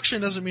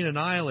destruction doesn't mean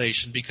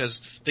annihilation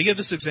because they give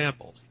this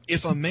example.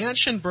 If a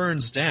mansion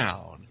burns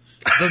down,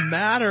 the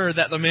matter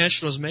that the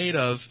mansion was made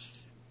of,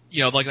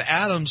 like the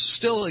atoms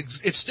still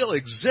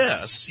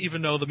exists,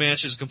 even though the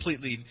mansion is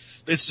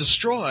it's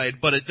destroyed,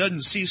 but it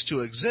doesn't cease to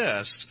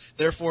exist.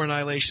 Therefore,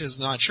 annihilation is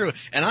not true.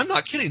 And I'm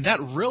not kidding. That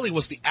really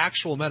was the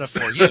actual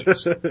metaphor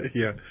used.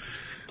 Yeah.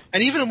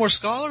 And even in more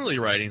scholarly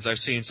writings, I've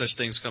seen such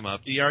things come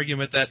up. The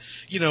argument that,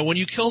 when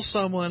you kill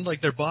someone,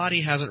 like their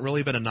body hasn't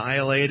really been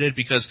annihilated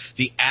because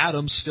the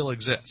atoms still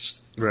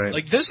exist. Right.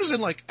 Like this isn't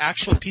like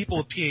actual people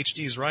with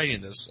PhDs writing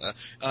this.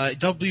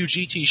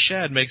 W.G.T.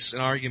 Shedd makes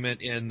an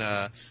argument in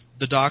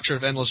The Doctrine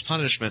of Endless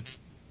Punishment.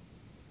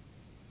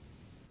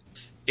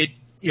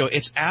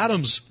 Its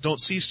atoms don't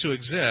cease to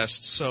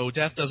exist, so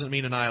death doesn't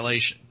mean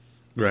annihilation.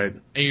 Right.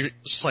 And you're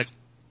just like,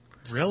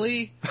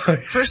 really?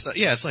 First,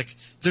 yeah, it's like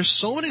there's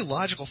so many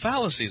logical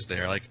fallacies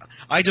there. Like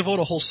I devote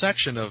a whole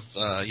section of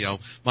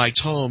my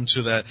tome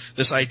to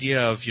this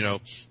idea of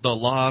the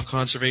law of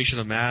conservation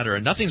of matter,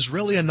 and nothing's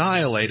really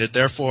annihilated.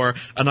 Therefore,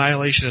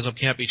 annihilationism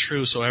can't be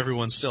true. So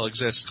everyone still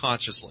exists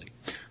consciously.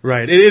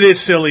 Right. It is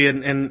silly,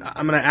 and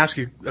I'm going to ask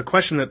you a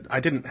question that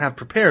I didn't have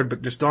prepared,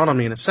 but just dawned on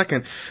me in a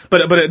second.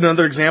 But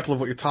another example of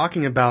what you're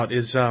talking about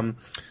is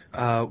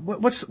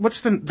what's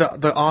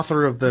the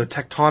author of the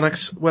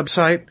Tectonics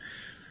website?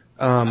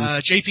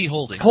 J.P.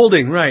 Holding.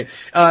 Holding, right.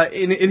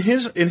 In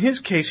his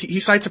case, he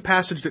cites a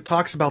passage that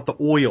talks about the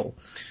oil,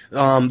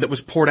 that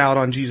was poured out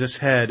on Jesus'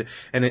 head,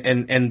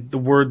 and the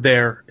word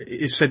there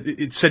it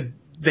said,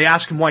 they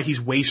ask him why he's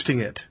wasting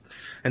it.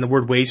 And the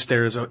word waste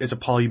there is a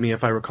polymeme,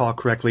 if I recall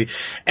correctly.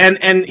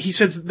 And he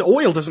says the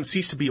oil doesn't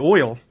cease to be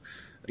oil.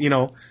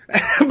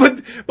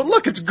 But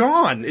look, it's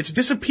gone. It's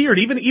disappeared.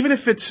 Even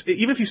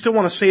if you still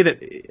want to say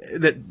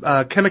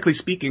that chemically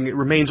speaking, it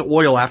remains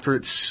oil after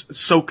it's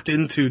soaked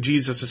into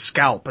Jesus'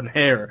 scalp and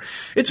hair.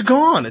 It's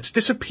gone. It's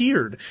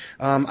disappeared.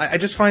 I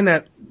just find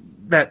that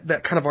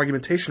kind of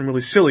argumentation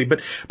really silly.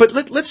 But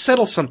let's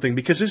settle something,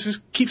 because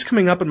this keeps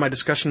coming up in my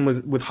discussion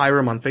with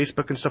Hiram on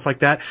Facebook and stuff like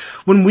that.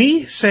 When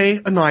we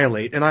say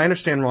annihilate, and I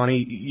understand,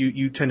 Ronnie,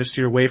 you tend to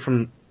steer away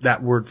from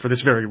that word for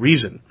this very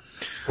reason.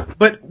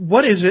 But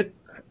what is it?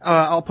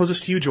 I'll pose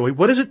this to you, Joey.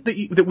 What is it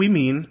that we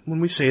mean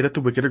when we say that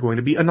the wicked are going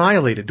to be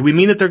annihilated? Do we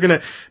mean that they're going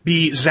to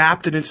be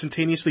zapped and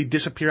instantaneously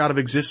disappear out of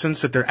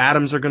existence, that their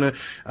atoms are going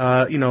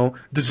to,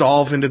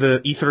 dissolve into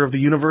the ether of the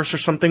universe or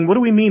something? What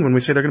do we mean when we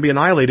say they're going to be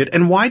annihilated?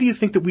 And why do you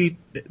think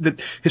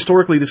that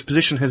historically this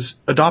position has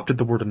adopted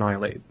the word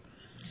annihilate?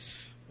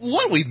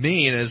 What we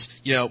mean is,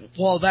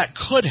 while that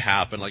could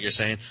happen, like you're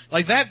saying,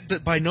 like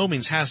that by no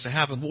means has to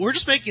happen. We're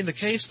just making the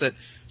case that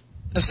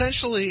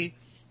essentially,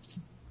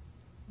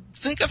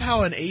 think of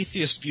how an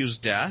atheist views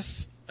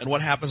death and what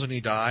happens when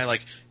you die.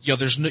 Like, you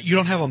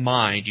don't have a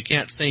mind, you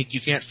can't think,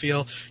 you can't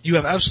feel, you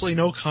have absolutely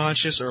no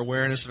conscious or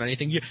awareness of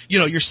anything.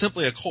 You're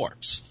simply a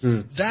corpse.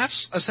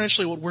 That's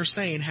essentially what we're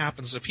saying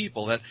happens to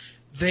people, that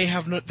they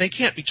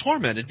can't be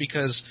tormented,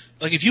 because,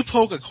 like, if you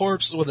poke a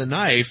corpse with a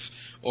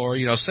knife or,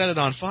 set it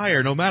on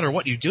fire, no matter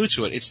what you do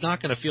to it, it's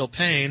not going to feel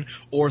pain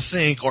or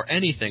think or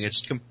anything.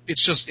 It's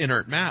just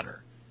inert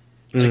matter.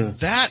 Like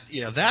that,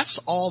 that's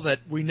all that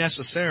we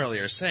necessarily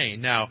are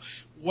saying. Now,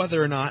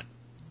 whether or not,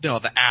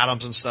 the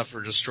atoms and stuff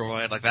are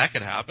destroyed, like that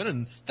could happen,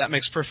 and that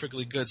makes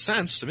perfectly good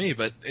sense to me,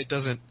 but it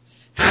doesn't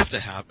have to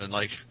happen.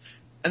 Like,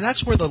 and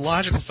that's where the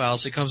logical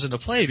fallacy comes into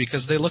play,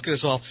 because they look at it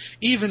as, well,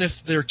 even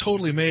if they're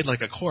totally made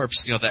like a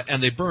corpse,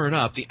 and they burn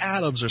up, the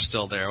atoms are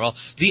still there. Well,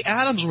 the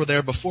atoms were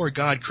there before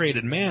God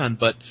created man,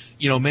 but,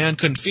 man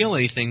couldn't feel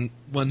anything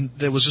when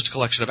there was just a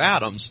collection of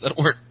atoms that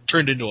weren't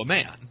turned into a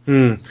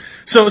man.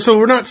 So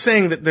we're not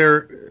saying that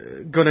they're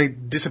going to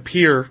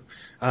disappear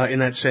in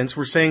that sense.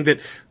 We're saying that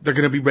they're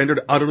going to be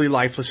rendered utterly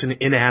lifeless and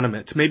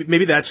inanimate.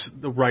 Maybe that's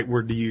the right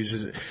word to use.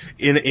 Is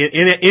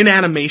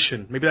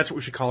inanimation. Maybe that's what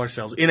we should call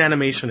ourselves.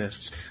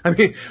 Inanimationists. I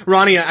mean,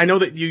 Ronnie, I know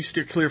that you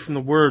steer clear from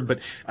the word, but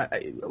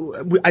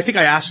I think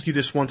I asked you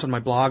this once on my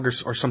blog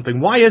or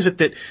something. Why is it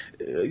that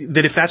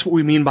if that's what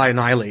we mean by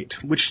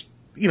annihilate, which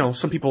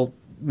some people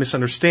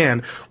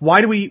misunderstand,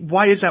 why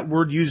is that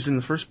word used in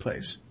the first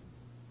place?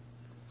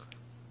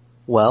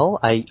 Well,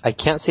 I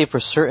can't say for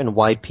certain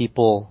why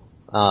people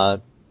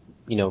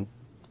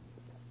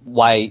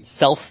why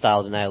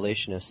self-styled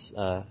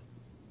annihilationists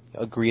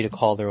agree to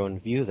call their own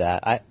view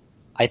that.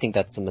 I think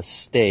that's a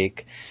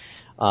mistake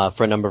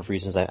for a number of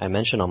reasons I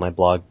mentioned on my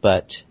blog.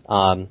 But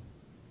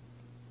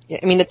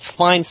it's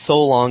fine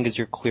so long as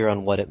you're clear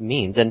on what it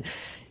means. And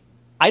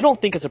I don't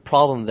think it's a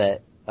problem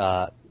that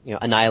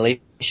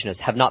annihilationists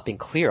have not been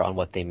clear on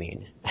what they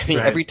mean. Right.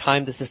 Every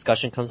time this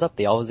discussion comes up,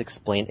 they always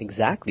explain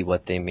exactly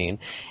what they mean,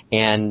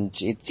 and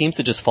it seems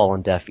to just fall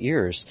on deaf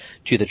ears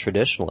to the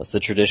traditionalists. The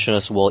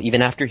traditionalists will,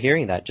 even after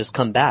hearing that, just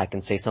come back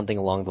and say something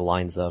along the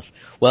lines of,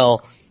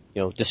 well,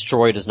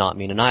 destroy does not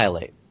mean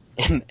annihilate.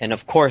 And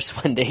of course,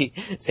 when they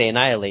say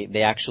annihilate,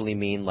 they actually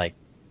mean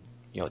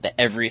that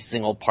every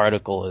single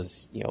particle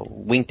is,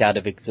 winked out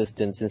of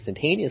existence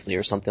instantaneously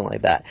or something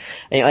like that.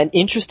 An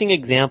interesting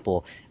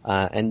example,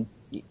 and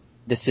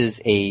this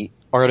is a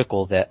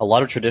article that a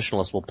lot of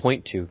traditionalists will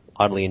point to,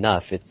 oddly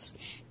enough.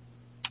 It's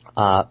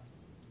an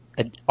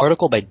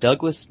article by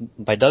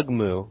Doug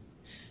Moo,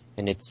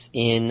 and it's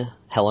in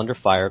Hell Under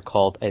Fire,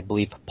 called, I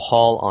believe,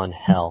 Paul on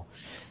Hell.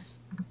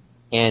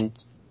 And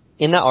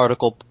in that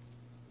article,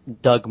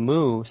 Doug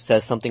Moo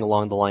says something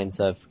along the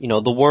lines of,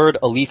 the word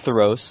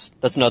aletheros,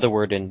 that's another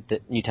word in the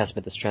New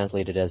Testament that's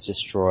translated as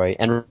destroy,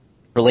 and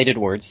related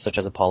words such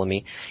as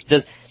apollumi. He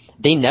says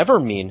they never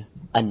mean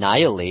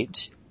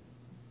annihilate,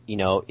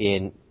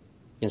 in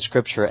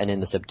scripture and in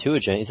the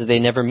Septuagint. He said they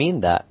never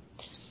mean that.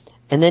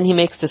 And then he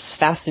makes this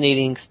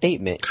fascinating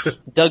statement.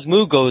 Doug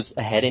Moo goes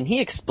ahead and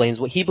he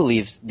explains what he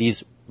believes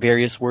these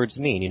various words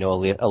mean,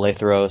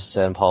 aletheros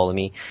and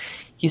apollumi.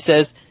 He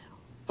says,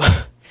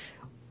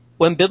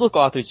 when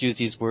biblical authors use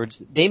these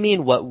words, they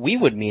mean what we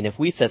would mean if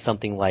we said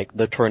something like,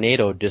 the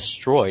tornado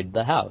destroyed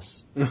the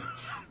house.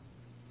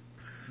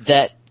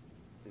 That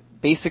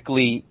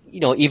basically,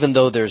 even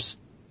though there's,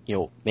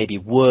 maybe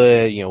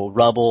wood,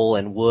 rubble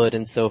and wood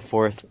and so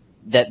forth,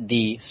 that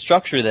the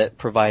structure that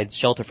provides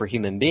shelter for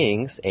human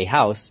beings, a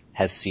house,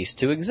 has ceased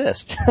to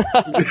exist.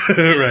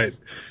 Right.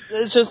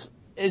 It's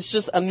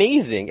just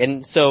amazing.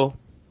 And so,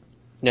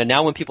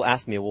 now when people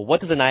ask me, well,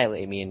 what does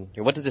annihilate mean?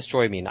 Or what does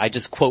destroy mean? I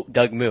just quote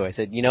Doug Moo. I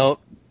said,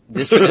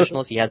 this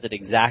traditionalist, he has it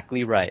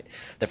exactly right.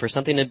 That for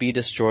something to be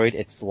destroyed,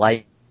 it's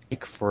like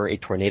for a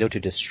tornado to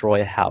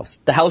destroy a house.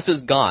 The house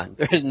is gone.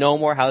 There is no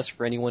more house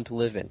for anyone to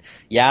live in.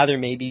 Yeah, there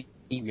may be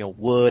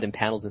wood and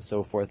panels and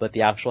so forth, but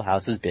the actual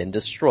house has been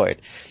destroyed.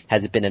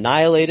 Has it been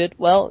annihilated?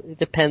 Well, it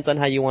depends on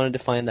how you want to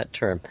define that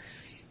term.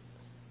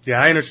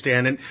 Yeah, I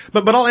understand.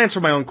 But I'll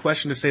answer my own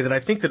question to say that I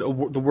think that the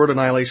word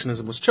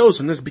annihilationism was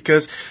chosen is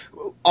because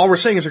all we're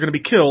saying is they're going to be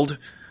killed,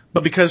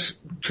 but because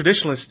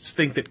traditionalists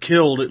think that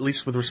killed, at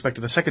least with respect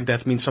to the second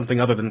death, means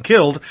something other than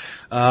killed,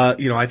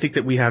 I think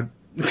that we have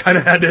kind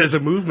of had to, as a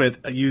movement,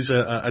 use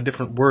a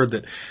different word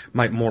that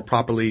might more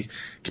properly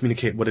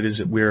communicate what it is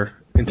that we're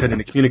intending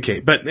to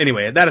communicate. But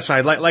anyway, that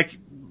aside,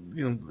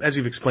 as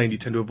you've explained, you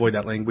tend to avoid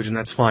that language, and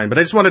that's fine. But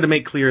I just wanted to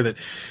make clear that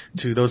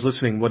to those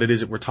listening what it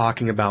is that we're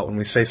talking about when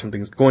we say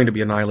something's going to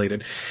be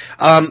annihilated.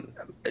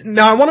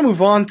 Now I want to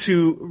move on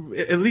to,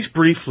 at least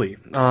briefly,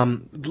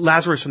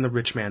 Lazarus and the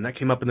rich man. That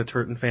came up in the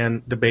Turton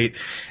fan debate.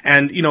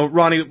 And,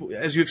 Ronnie,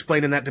 as you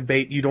explained in that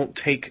debate, you don't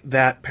take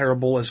that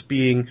parable as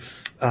being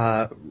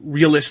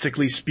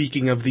realistically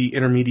speaking of the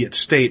intermediate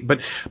state.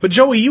 But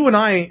Joey, you and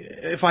I,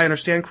 if I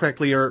understand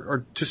correctly,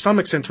 are to some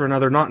extent or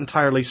another not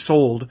entirely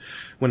sold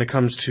when it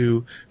comes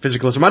to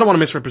physicalism. I don't want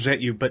to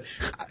misrepresent you, but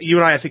you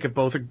and I think have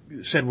both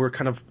said we're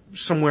kind of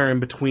somewhere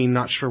in between,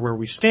 not sure where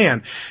we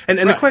stand. And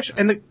right.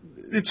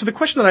 The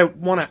question that I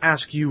want to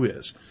ask you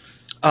is,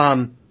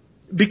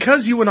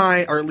 because you and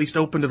I are at least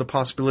open to the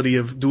possibility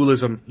of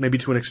dualism, maybe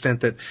to an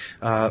extent that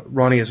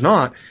Ronnie is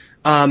not,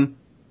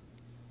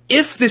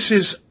 if this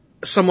is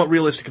somewhat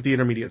realistic of the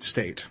intermediate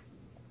state,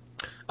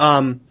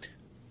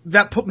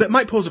 that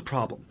might pose a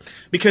problem,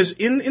 because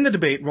in the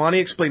debate, Ronnie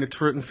explained to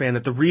Turret and Fan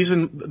that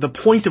the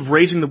point of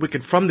raising the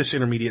wicked from this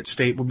intermediate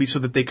state would be so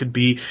that they could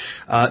be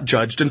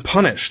judged and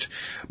punished.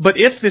 But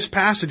if this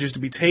passage is to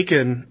be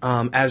taken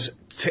as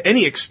to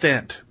any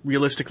extent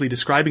realistically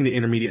describing the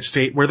intermediate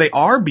state where they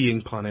are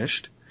being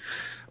punished,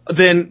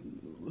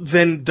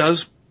 then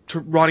does, to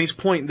Ronnie's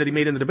point that he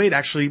made in the debate,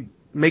 actually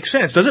make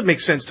sense? Does it make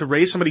sense to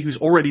raise somebody who's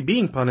already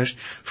being punished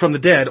from the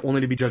dead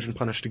only to be judged and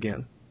punished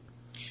again?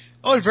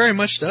 Oh, it very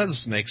much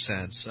does make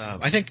sense.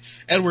 I think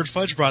Edward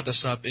Fudge brought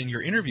this up in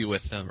your interview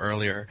with him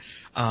earlier.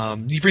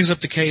 He brings up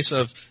the case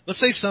of, let's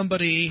say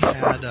somebody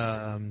had,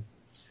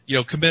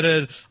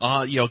 committed,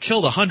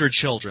 killed 100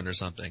 children or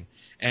something,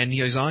 and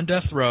he's on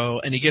death row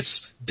and he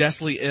gets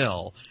deathly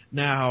ill.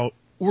 Now,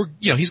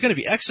 he's going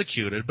to be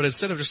executed, but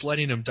instead of just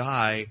letting him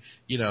die,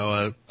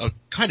 a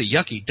kind of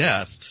yucky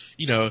death,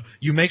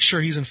 you make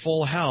sure he's in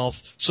full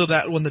health so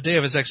that when the day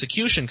of his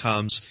execution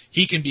comes,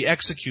 he can be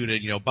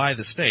executed, by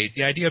the state.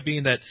 The idea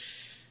being that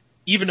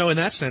even though in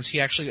that sense he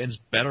actually ends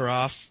better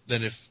off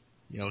than if,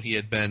 he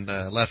had been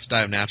left to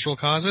die of natural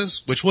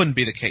causes, which wouldn't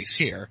be the case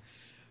here.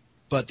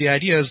 But the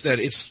idea is that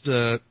it's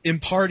the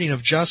imparting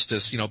of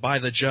justice, by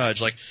the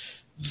judge. Like,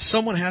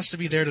 someone has to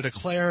be there to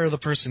declare the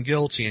person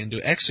guilty and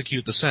to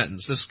execute the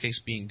sentence, this case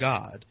being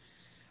God.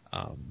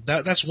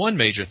 That's one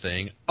major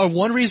thing.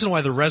 One reason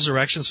why the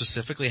resurrection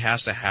specifically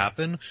has to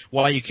happen,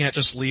 why you can't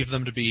just leave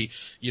them to be,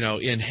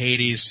 in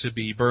Hades to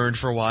be burned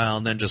for a while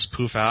and then just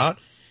poof out,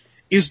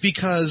 is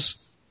because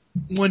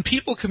when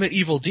people commit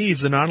evil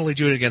deeds, they're not only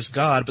doing it against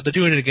God, but they're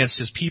doing it against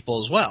his people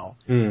as well.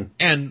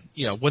 And,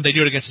 when they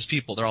do it against his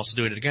people, they're also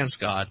doing it against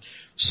God.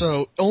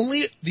 So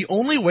the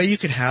only way you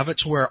can have it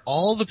to where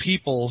all the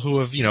people who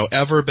have,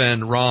 ever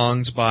been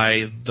wronged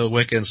by the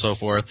wicked and so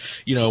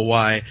forth,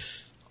 all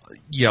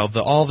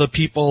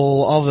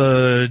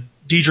the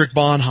Dietrich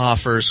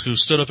Bonhoeffers who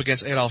stood up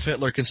against Adolf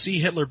Hitler can see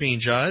Hitler being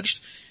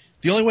judged.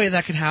 The only way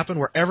that can happen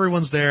where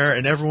everyone's there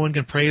and everyone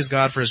can praise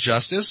God for his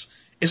justice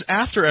is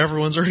after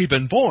everyone's already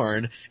been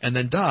born and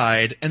then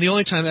died, and the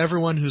only time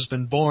everyone who's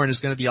been born is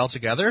going to be all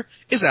together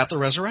is at the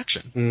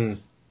resurrection.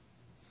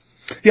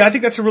 Yeah, I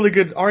think that's a really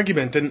good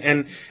argument,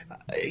 and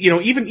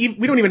even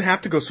we don't even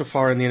have to go so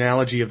far in the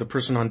analogy of the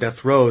person on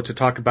death row to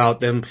talk about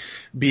them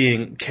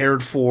being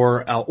cared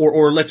for,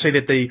 or let's say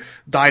that they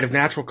died of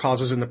natural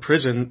causes in the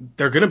prison.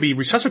 They're going to be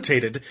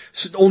resuscitated,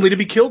 only to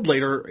be killed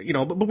later.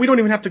 But we don't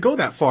even have to go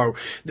that far.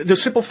 The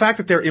simple fact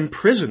that they're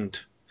imprisoned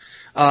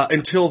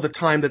until the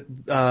time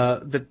that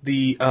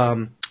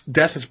the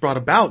death is brought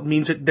about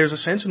means that there's a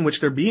sense in which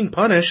they're being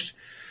punished,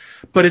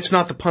 but it's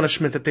not the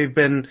punishment that they've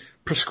been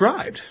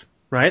prescribed.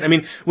 Right? I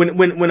mean,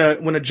 when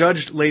a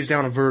judge lays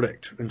down a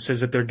verdict and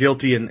says that they're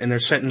guilty and they're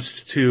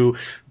sentenced to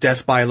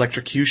death by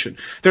electrocution,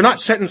 they're not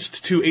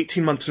sentenced to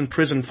 18 months in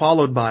prison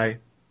followed by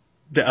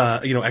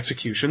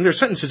execution. Their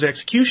sentence is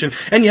execution,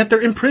 and yet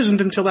they're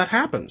imprisoned until that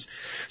happens.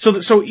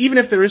 So even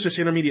if there is this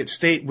intermediate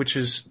state, which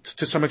is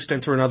to some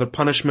extent or another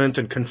punishment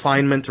and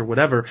confinement or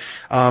whatever,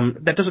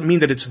 that doesn't mean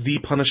that it's the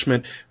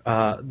punishment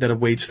that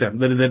awaits them.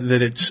 That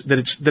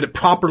it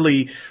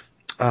properly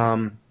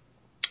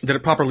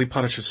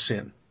punishes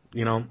sin.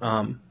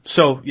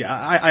 So yeah,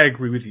 I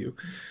agree with you.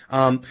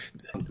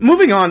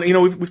 Moving on,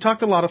 we've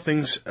talked about a lot of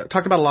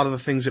the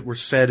things that were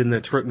said in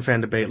the Turret and Fan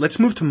debate. Let's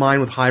move to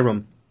mine with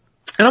Hiram.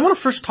 And I want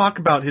to first talk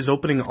about his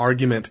opening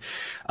argument,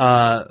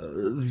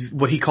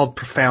 what he called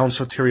profound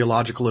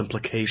soteriological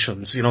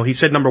implications. He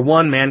said, number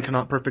one, man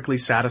cannot perfectly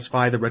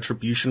satisfy the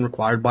retribution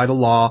required by the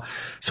law,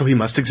 so he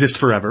must exist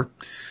forever.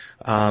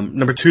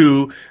 Number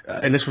two,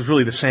 and this was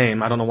really the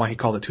same, I don't know why he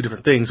called it two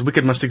different things,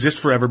 wicked must exist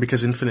forever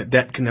because infinite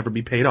debt can never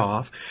be paid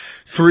off.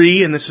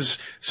 Three, and this is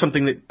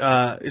something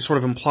that is sort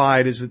of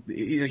implied, is that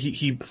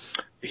he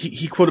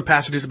quoted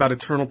passages about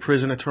eternal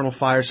prison, eternal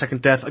fire,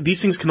 second death.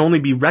 These things can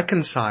only be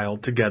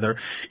reconciled together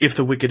if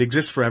the wicked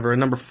exist forever. And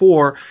number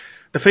four,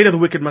 the fate of the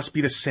wicked must be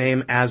the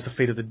same as the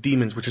fate of the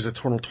demons, which is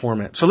eternal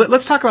torment. So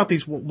let's talk about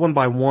these one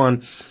by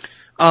one.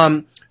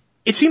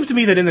 It seems to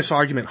me that in this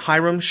argument,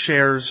 Hiram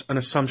shares an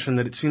assumption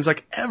that it seems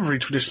like every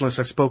traditionalist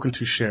I've spoken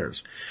to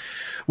shares,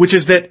 which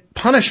is that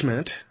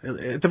punishment,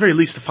 at the very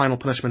least the final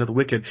punishment of the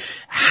wicked,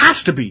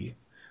 has to be,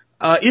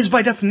 is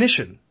by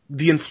definition,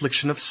 the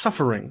infliction of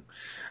suffering.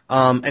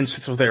 And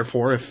so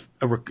therefore, if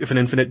an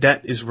infinite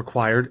debt is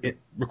required, it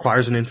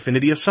requires an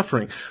infinity of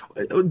suffering.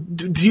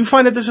 Do you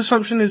find that this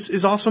assumption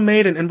is also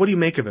made, and what do you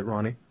make of it,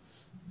 Ronnie?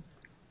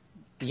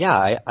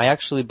 Yeah, I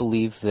actually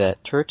believe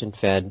that Turret and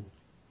Fan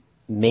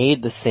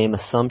made the same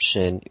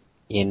assumption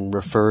in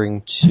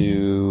referring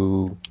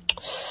to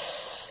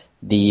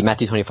the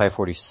Matthew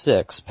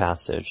 25:46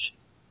 passage.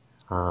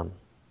 And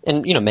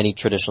many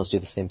traditionalists do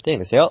the same thing.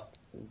 They say,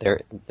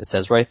 there, it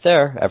says right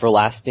there,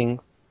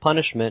 everlasting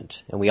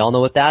punishment, and we all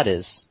know what that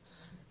is.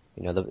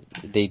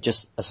 They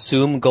just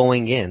assume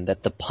going in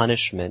that the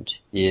punishment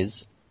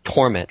is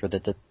torment, or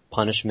that the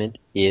punishment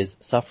is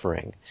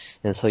suffering.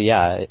 And so,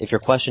 yeah, if your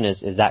question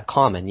is that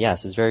common?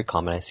 Yes, it's very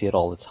common. I see it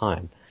all the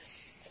time.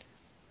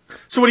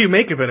 So what do you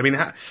make of it? I mean,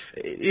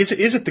 is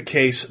it the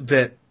case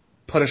that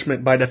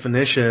punishment by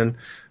definition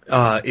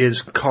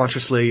is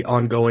consciously,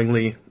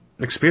 ongoingly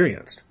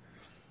experienced.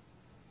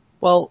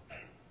 Well,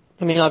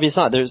 I mean,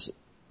 obviously not.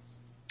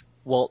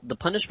 The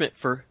punishment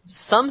for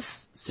some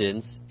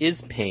sins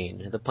is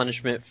pain. The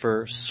punishment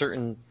for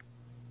in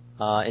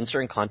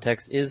certain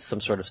contexts is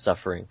some sort of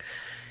suffering.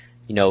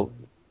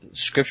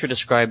 Scripture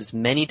describes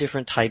many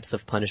different types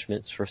of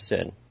punishments for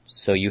sin.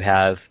 So you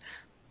have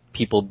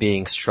people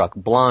being struck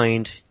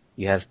blind,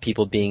 you have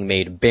people being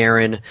made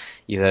barren,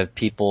 you have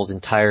people's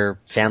entire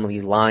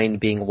family line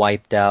being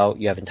wiped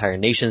out, you have entire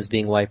nations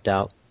being wiped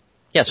out.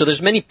 Yeah, so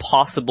there's many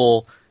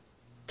possible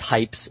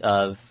types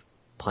of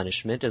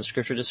punishment, and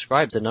Scripture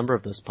describes a number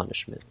of those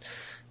punishments.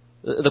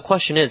 The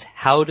question is,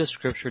 how does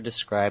Scripture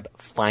describe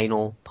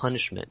final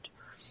punishment?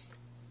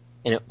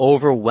 And it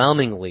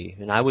overwhelmingly,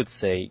 and I would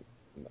say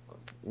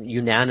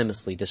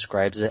unanimously,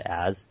 describes it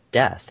as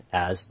death,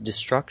 as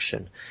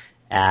destruction,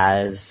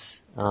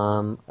 as,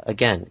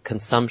 again,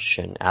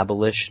 consumption,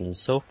 abolition, and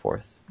so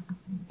forth.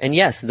 And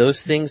yes,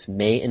 those things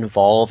may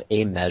involve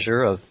a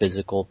measure of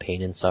physical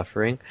pain and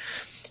suffering.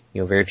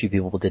 Very few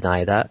people will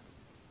deny that.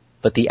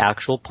 But the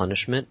actual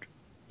punishment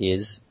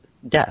is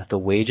death. The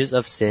wages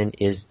of sin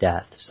is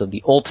death. So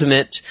the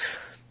ultimate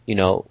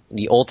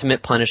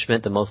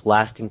punishment, the most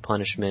lasting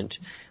punishment,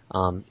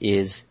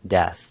 is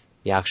death.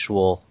 The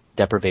actual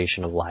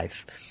deprivation of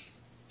life.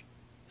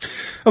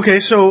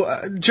 Okay,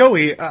 so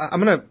Joey, I'm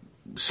going to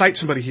cite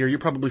somebody here. You're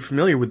probably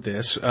familiar with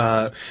this.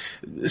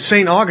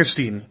 St.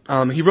 Augustine,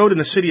 he wrote in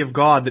The City of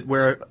God that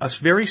where a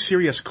very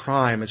serious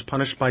crime is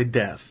punished by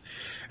death,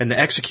 and the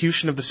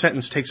execution of the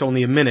sentence takes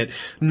only a minute,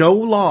 no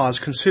laws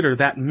consider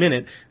that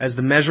minute as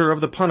the measure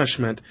of the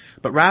punishment,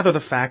 but rather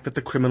the fact that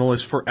the criminal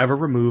is forever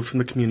removed from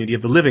the community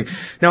of the living.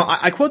 Now,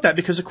 I quote that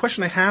because the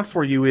question I have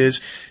for you is,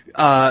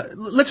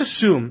 let's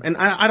assume, and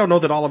I don't know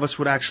that all of us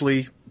would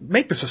actually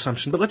make this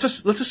assumption, but let's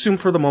assume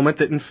for the moment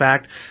that in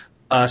fact,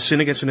 sin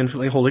against an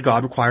infinitely holy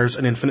God requires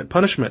an infinite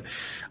punishment.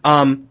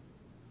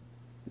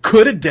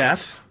 Could a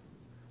death,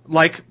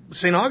 like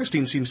St.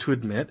 Augustine seems to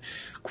admit,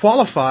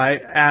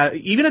 qualify,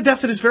 even a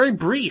death that is very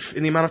brief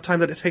in the amount of time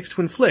that it takes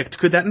to inflict,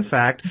 could that in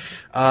fact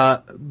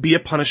be a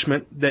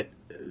punishment that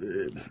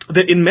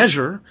in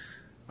measure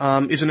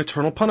is an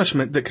eternal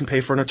punishment that can pay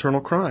for an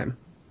eternal crime?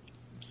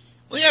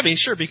 Well, yeah, I mean,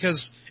 sure,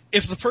 because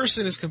if the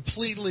person is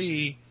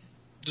completely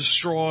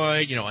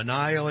destroyed,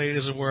 annihilated,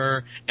 as it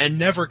were, and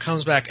never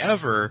comes back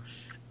ever,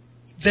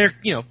 there's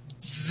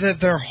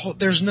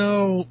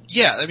no,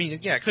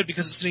 it could,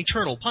 because it's an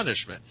eternal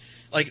punishment.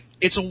 Like,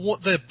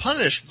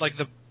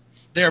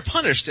 they are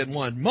punished in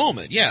one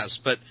moment, yes,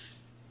 but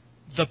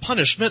the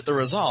punishment, the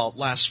result,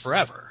 lasts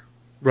forever.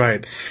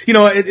 Right.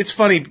 It's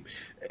funny.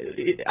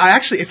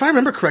 If I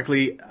remember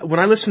correctly, when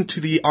I listened to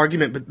the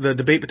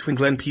debate between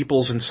Glenn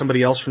Peoples and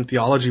somebody else from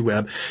Theology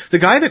Web, the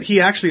guy that he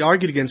actually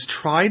argued against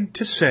tried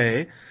to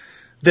say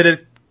that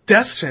a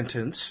death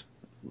sentence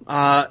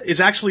is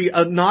actually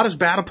not as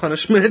bad a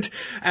punishment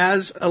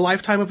as a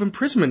lifetime of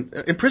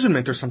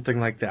imprisonment or something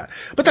like that.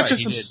 But that's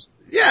just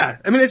yeah.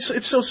 I mean,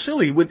 it's so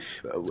silly.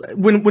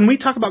 When we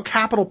talk about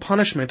capital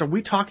punishment, are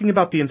we talking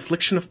about the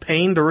infliction of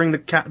pain during the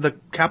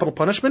capital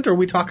punishment, or are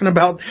we talking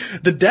about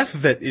the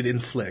death that it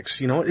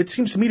inflicts? It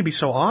seems to me to be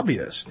so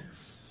obvious.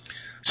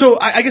 So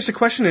I guess the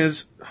question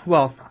is,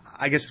 well,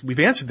 I guess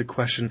we've answered the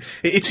question.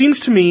 It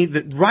seems to me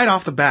that right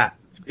off the bat,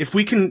 if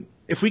we can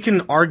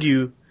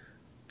argue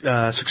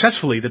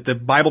successfully that the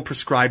Bible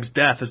prescribes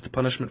death as the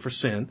punishment for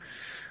sin,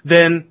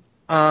 then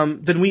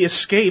we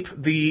escape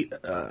the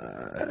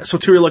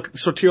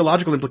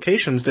soteriological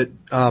implications that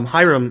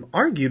Hiram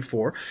argued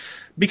for,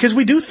 because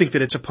we do think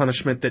that it's a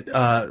punishment that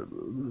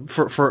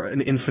for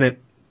an infinite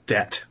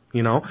debt,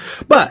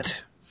 But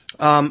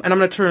and I'm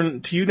going to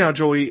turn to you now,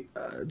 Joey.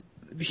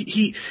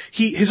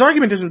 His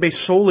argument isn't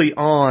based solely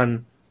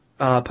on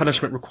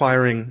punishment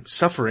requiring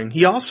suffering.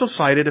 He also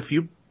cited a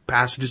few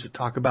passages that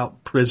talk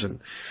about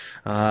prison.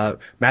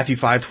 Matthew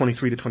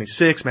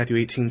 5:23-26, Matthew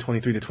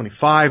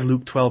 18:23-25,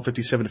 Luke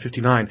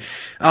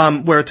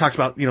 12:57-59, where it talks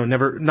about,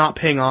 never not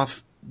paying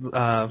off,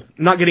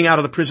 not getting out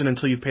of the prison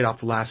until you've paid off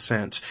the last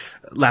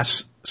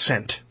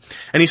cent.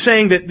 And he's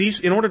saying that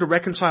in order to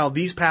reconcile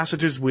these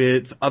passages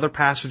with other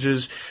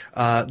passages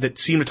that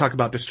seem to talk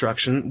about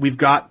destruction, we've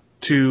got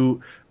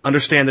to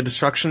understand the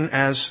destruction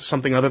as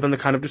something other than the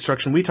kind of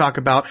destruction we talk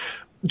about,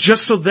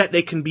 just so that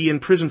they can be in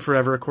prison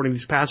forever according to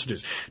these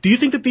passages. Do you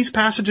think that these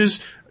passages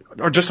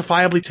are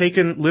justifiably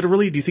taken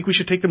literally? Do you think we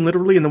should take them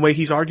literally in the way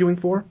he's arguing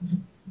for?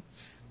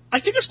 I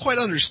think it's quite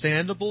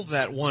understandable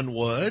that one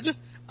would.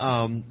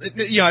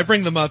 I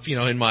bring them up,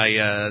 in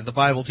my The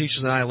Bible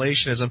Teaches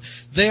Annihilationism.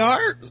 They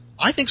are,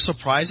 I think,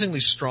 surprisingly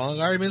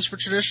strong arguments for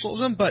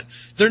traditionalism, but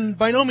they're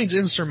by no means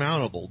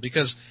insurmountable,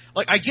 because,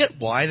 I get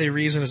why they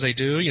reason as they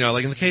do.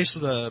 In the case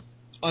of the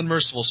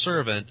unmerciful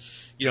servant,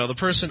 the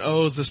person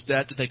owes this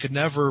debt that they could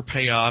never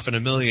pay off in a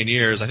million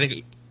years. I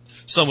think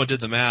someone did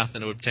the math,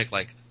 and it would take,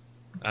 I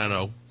don't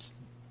know,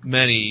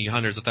 many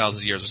hundreds of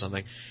thousands of years or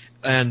something.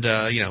 And,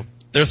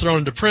 they're thrown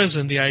into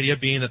prison, the idea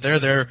being that they're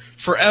there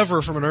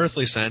forever from an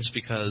earthly sense,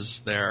 because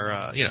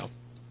they're,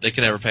 they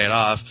can never pay it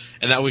off,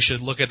 and that we should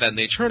look at that in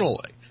the eternal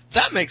way.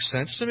 that makes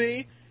sense to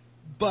me,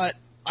 but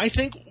I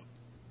think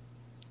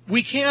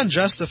we can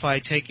justify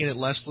taking it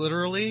less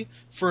literally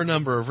for a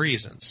number of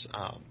reasons.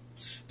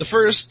 The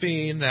first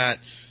being that,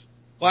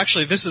 well,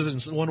 actually, this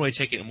is one way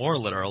taking it more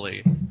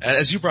literally.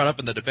 As you brought up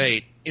in the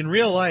debate, in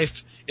real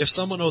life, if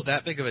someone owed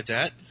that big of a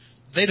debt,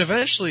 they'd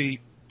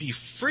eventually be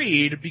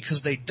freed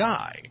because they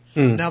die.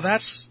 Now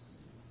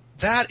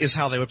that is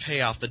how they would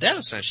pay off the debt,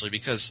 essentially,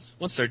 because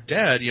once they're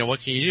dead,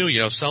 what can you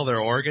do? Sell their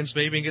organs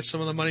maybe and get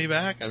some of the money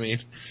back? I mean,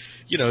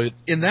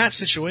 in that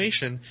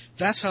situation,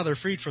 that's how they're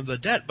freed from the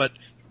debt, but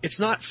it's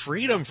not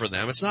freedom for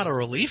them. It's not a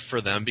relief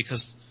for them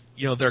because,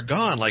 they're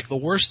gone. Like, the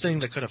worst thing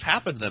that could have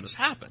happened to them has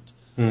happened.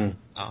 In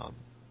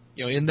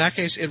that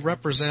case, it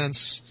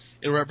represents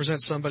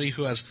somebody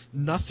who has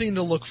nothing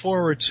to look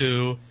forward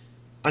to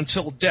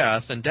until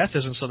death, and death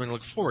isn't something to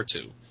look forward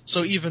to.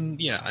 So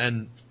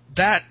and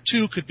that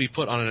too could be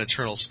put on an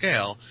eternal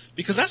scale,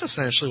 because that's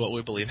essentially what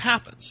we believe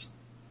happens.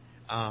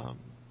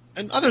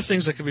 And other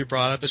things that could be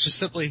brought up is just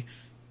simply,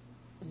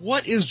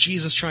 what is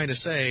Jesus trying to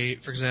say,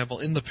 for example,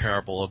 in the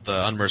parable of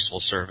the unmerciful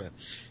servant?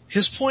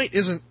 His point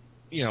isn't,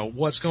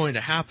 what's going to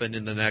happen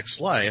in the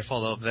next life,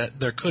 although that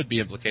there could be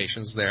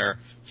implications there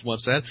from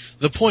what's said.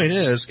 The point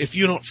is, if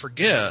you don't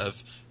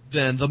forgive,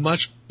 then the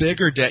much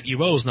bigger debt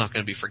you owe is not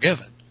going to be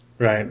forgiven.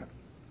 Right.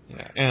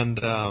 Yeah,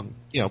 and,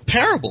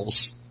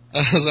 parables,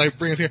 as I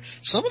bring up here,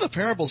 some of the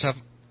parables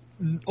have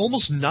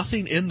almost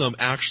nothing in them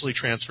actually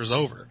transfers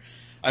over.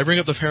 I bring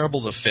up the parable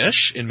of the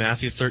fish in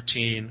Matthew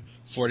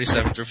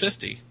 13:47 through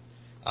 50.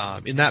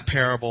 In that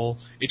parable,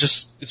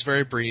 it's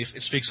very brief.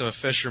 It speaks of a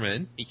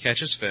fisherman. He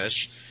catches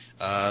fish.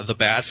 The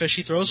bad fish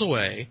he throws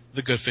away.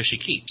 The good fish he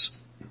keeps.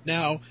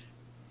 Now,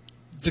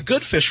 the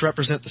good fish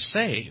represent the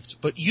saved,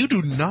 but you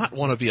do not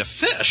want to be a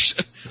fish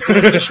that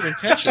a fisherman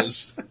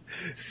catches.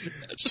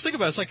 Just think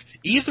about it. It's like,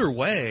 either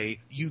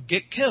way, you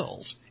get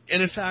killed.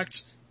 And in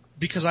fact,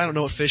 because I don't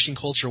know what fishing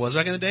culture was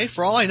back in the day,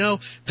 for all I know,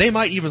 they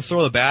might even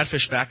throw the bad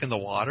fish back in the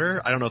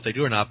water. I don't know if they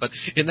do or not, but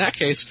in that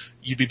case,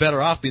 you'd be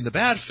better off being the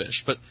bad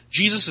fish. But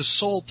Jesus'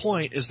 sole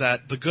point is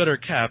that the good are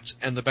kept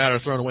and the bad are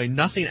thrown away.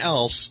 Nothing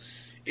else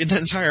in that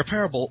entire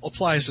parable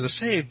applies to the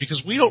saved,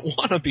 because we don't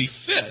want to be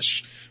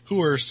fish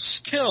who are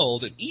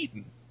killed and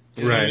eaten.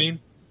 You know what I mean?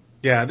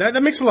 Yeah,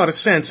 that makes a lot of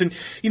sense. And,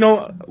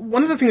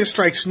 one of the things that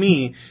strikes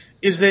me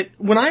is that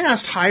when I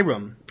asked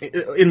Hiram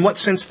in what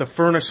sense the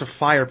furnace of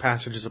fire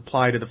passages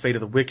apply to the fate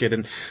of the wicked,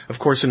 and of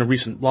course in a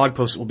recent blog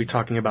post that we'll be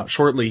talking about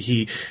shortly,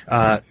 he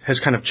has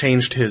kind of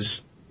changed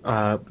his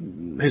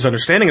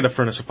understanding of the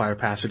furnace of fire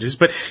passages.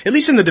 But at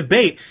least in the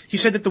debate, he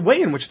said that the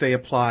way in which they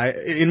apply,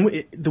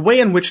 the way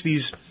in which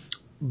these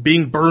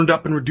being burned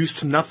up and reduced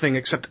to nothing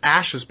except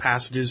ashes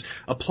passages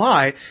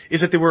apply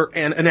is that they were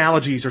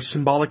analogies or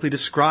symbolically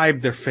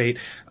described their fate,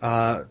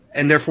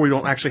 and therefore we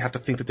don't actually have to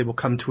think that they will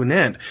come to an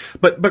end.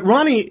 But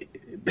Ronnie,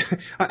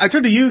 I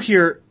turn to you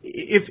here.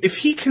 If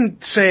he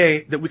can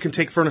say that we can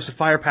take furnace of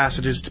fire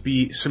passages to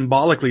be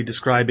symbolically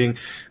describing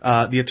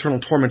the eternal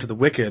torment of the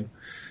wicked,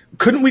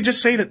 couldn't we just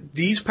say that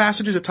these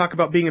passages that talk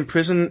about being in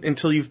prison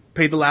until you've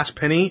paid the last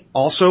penny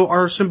also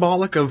are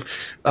symbolic of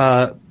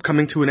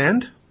coming to an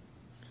end?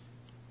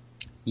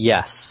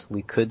 Yes,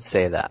 we could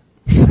say that.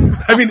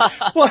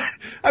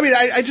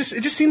 It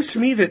just seems to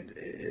me that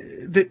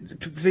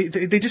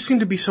they just seem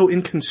to be so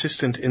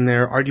inconsistent in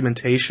their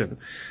argumentation.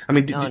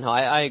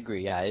 I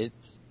agree. Yeah, it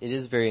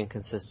is very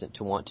inconsistent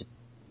to want to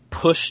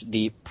push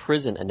the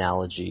prison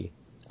analogy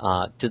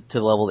to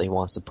the level that he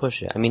wants to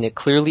push it. I mean, it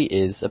clearly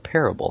is a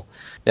parable.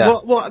 Yeah.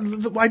 Well,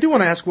 I do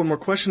want to ask one more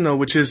question though,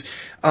 which is,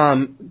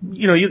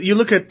 you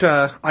look at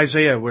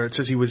Isaiah where it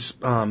says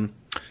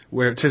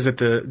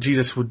that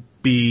Jesus would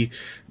be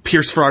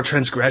pierced for our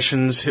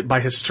transgressions, hit by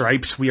his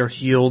stripes we are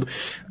healed.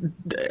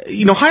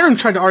 Hiram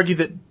tried to argue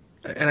that,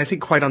 and I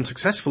think quite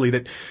unsuccessfully,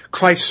 that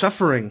Christ's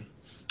suffering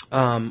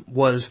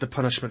was the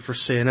punishment for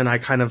sin, and I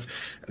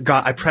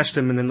pressed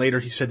him, and then later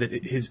he said that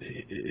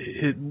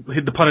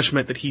the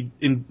punishment that he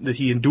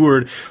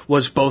endured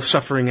was both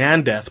suffering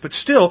and death. But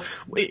still,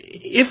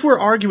 if we're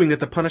arguing that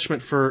the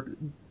punishment for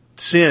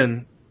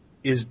sin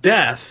is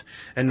death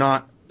and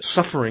not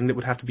suffering that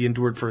would have to be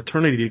endured for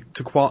eternity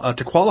to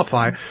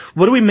qualify,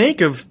 what do we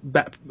make of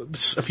a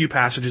few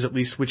passages at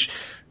least which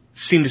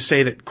seem to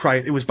say that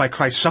it was by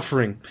Christ's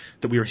suffering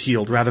that we were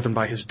healed rather than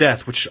by his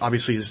death, which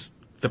obviously is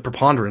the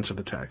preponderance of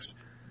the text?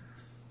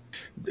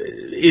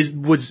 Here's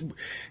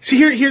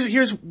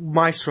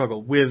my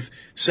struggle with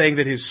saying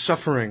that his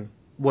suffering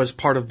was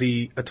part of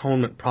the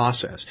atonement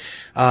process,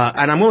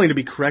 and I'm willing to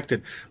be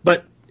corrected,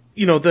 but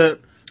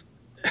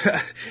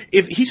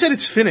if he said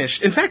it's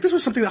finished, in fact, this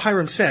was something that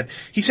Hiram said.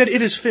 He said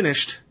it is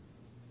finished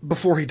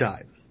before he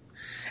died.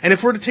 And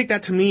if we're to take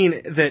that to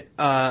mean that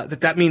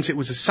that means it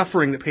was a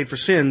suffering that paid for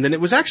sin, then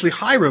it was actually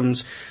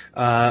Hiram's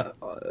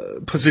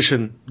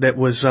position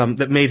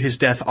that made his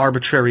death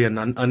arbitrary and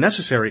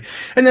unnecessary.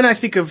 And then I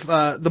think of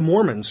the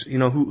Mormons,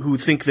 who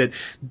think that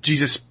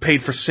Jesus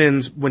paid for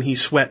sins when he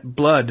sweat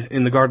blood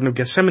in the Garden of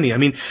Gethsemane. I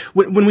mean,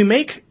 when we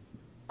make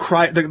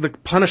the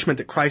punishment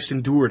that Christ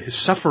endured, his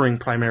suffering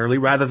primarily,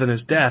 rather than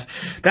his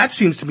death, that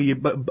seems to me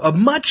a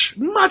much,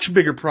 much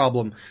bigger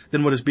problem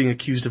than what is being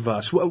accused of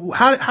us.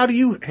 How do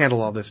you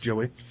handle all this,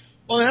 Joey?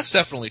 Well, that's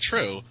definitely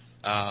true.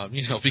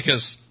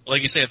 Because,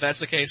 like you say, if that's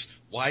the case,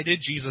 why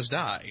did Jesus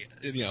die?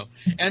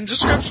 And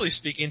just scripturally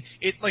speaking,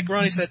 like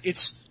Ronnie said,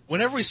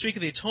 whenever we speak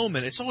of the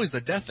atonement, it's always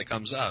the death that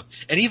comes up.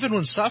 And even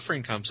when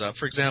suffering comes up,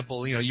 for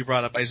example, you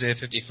brought up Isaiah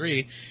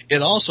 53,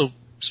 it also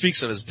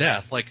speaks of his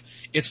death. Like,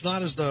 it's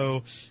not as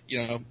though,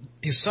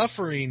 his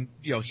suffering,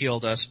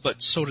 healed us,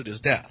 but so did his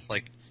death.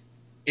 Like,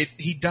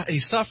 he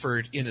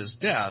suffered in his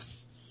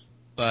death,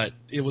 but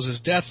it was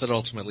his death that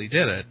ultimately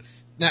did it.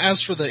 Now,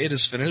 as for the "it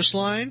is finished"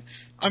 line,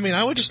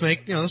 I would just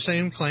make, the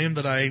same claim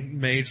that I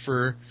made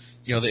for,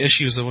 the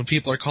issues of when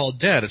people are called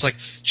dead. It's like,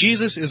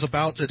 Jesus is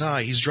about to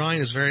die. He's drawing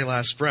his very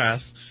last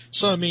breath.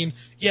 So,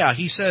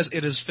 he says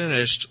 "it is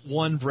finished"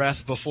 one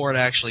breath before it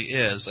actually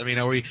is.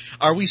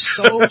 Are we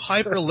so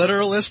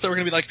hyper-literalist that we're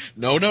gonna be like,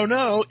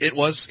 no,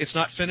 it's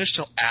not finished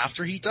till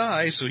after he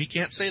dies, so he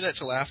can't say that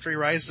till after he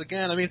rises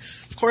again?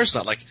 Of course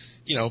not. Like,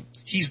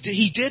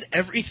 he did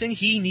everything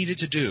he needed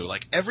to do.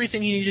 Like,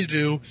 everything he needed to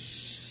do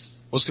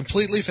was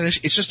completely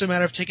finished. It's just a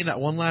matter of taking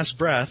that one last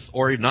breath,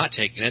 or not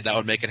taking it. That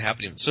would make it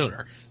happen even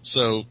sooner.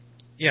 So,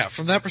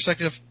 from that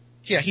perspective,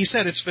 he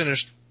said it's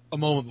finished a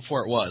moment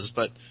before it was,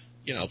 but,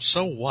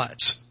 so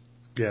what?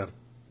 Yeah.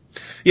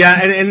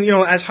 Yeah, and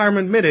as Hiram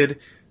admitted,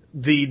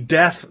 the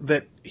death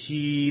that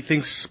he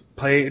thinks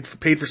paid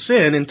for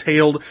sin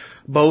entailed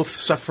both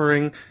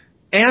suffering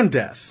and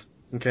death.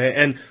 Okay?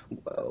 And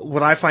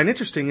what I find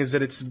interesting is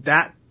that it's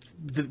that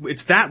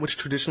which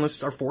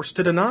traditionalists are forced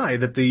to deny,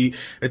 that the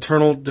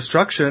eternal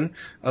destruction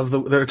of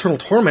the eternal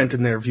torment,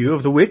 in their view,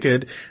 of the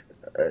wicked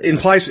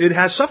implies it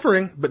has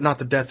suffering, but not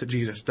the death that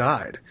Jesus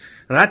died.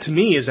 And that, to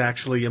me, is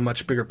actually a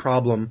much bigger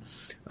problem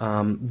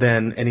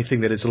than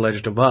anything that is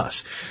alleged of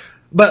us.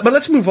 But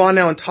let's move on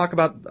now and talk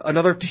about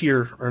another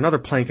tier, or another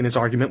plank in his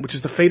argument, which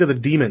is the fate of the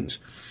demons.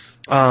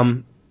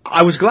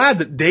 I was glad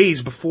that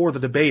days before the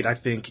debate, I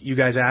think, you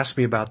guys asked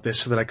me about this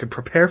so that I could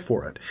prepare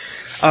for it.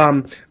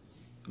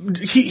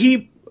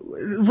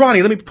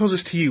 Ronnie, let me pose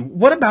this to you.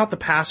 What about the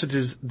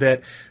passages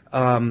that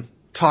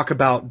talk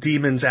about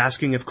demons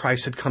asking if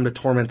Christ had come to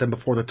torment them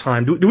before the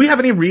time? Do we have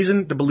any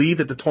reason to believe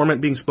that the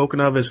torment being spoken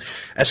of is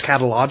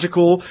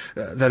eschatological,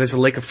 that is a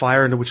lake of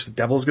fire into which the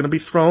devil is going to be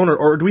thrown,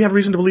 or do we have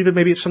reason to believe that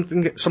maybe it's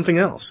something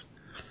else?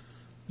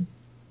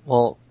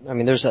 Well,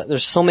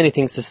 there's so many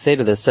things to say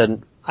to this,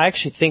 and I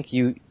actually think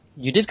you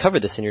did cover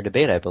this in your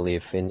debate, I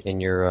believe, in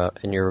your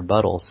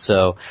rebuttal.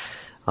 So.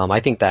 I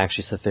think that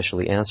actually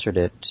sufficiently answered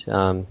it.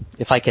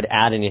 If I could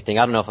add anything,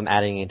 I don't know if I'm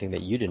adding anything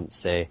that you didn't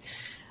say.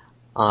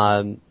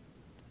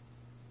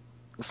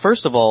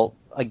 First of all,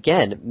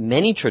 again,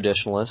 many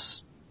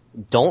traditionalists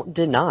don't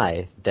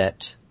deny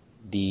that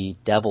the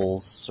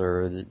devils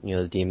or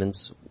the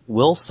demons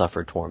will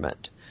suffer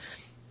torment.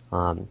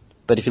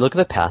 But if you look at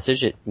the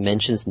passage, it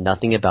mentions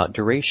nothing about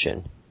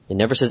duration. It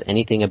never says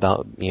anything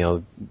about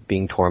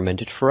being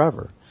tormented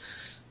forever.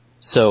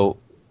 So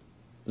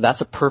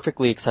that's a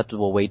perfectly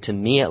acceptable way, to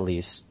me at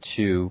least,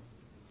 to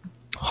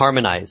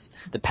harmonize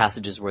the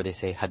passages where they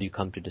say, "Have you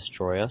come to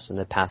destroy us?" and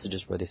the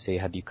passages where they say,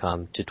 "Have you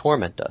come to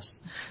torment us?"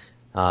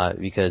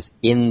 Because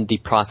in the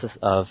process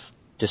of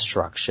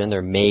destruction,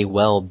 there may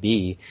well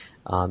be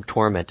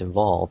torment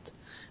involved.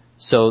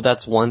 So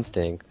that's one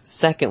thing.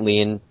 Secondly,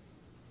 and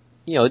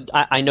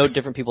I know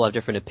different people have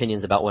different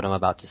opinions about what I'm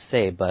about to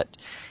say, but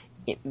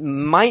it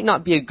might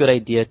not be a good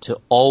idea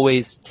to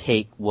always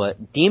take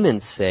what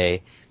demons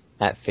say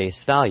at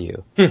face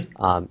value.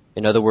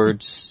 In other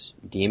words,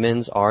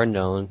 demons are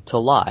known to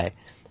lie.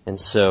 And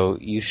so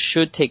you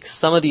should take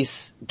some of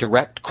these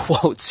direct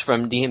quotes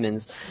from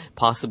demons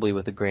possibly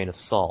with a grain of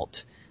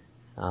salt.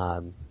 Yeah,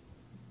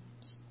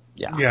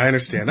 I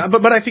understand.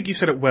 But I think you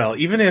said it well.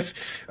 Even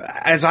if,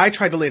 as I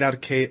tried to lay out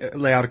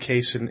a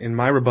case in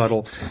my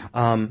rebuttal,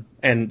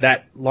 and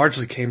that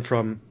largely came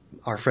from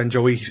our friend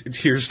Joey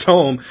here's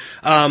tome,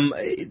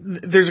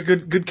 there's a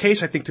good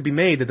case, I think, to be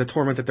made that the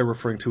torment that they're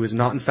referring to is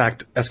not in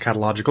fact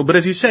eschatological. But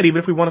as you said, even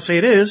if we want to say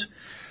it is,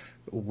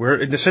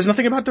 it says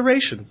nothing about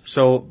duration.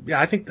 So yeah,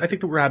 I think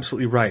that we're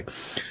absolutely right.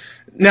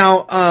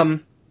 Now I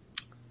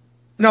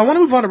want to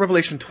move on to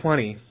Revelation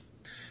 20.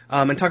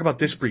 And talk about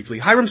this briefly.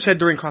 Hiram said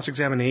during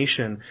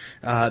cross-examination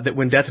that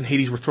when death and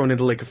Hades were thrown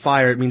into the lake of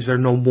fire, it means they're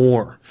no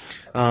more.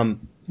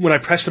 When I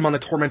pressed him on the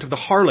torment of the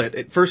harlot,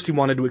 at first he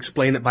wanted to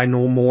explain that by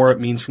no more it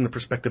means from the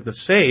perspective of the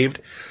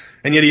saved,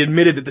 and yet he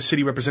admitted that the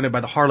city represented by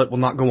the harlot will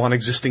not go on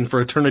existing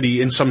for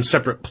eternity in some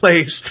separate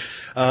place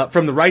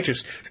from the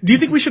righteous. Do you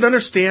think we should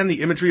understand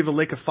the imagery of the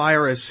lake of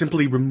fire as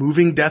simply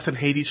removing death and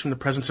Hades from the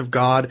presence of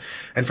God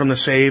and from the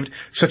saved,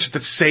 such that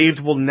the saved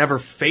will never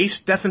face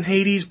death and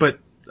Hades, but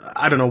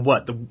I don't know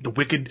what, the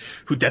wicked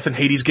who death and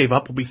Hades gave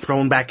up will be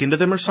thrown back into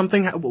them or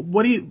something?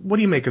 What do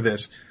you make of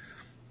this?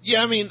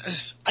 Yeah,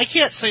 I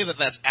can't say that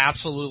that's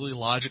absolutely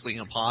logically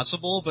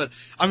impossible, but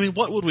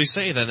what would we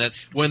say then? That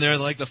when they're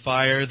like the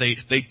fire, they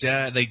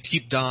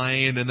keep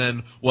dying, and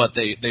then what?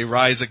 They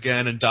rise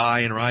again and die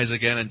and rise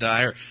again and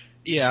die, or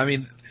Yeah, I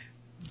mean,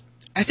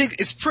 I think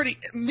it's pretty,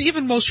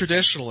 even most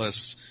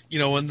traditionalists,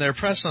 when they're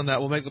pressed on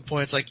that will make the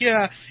point, it's like,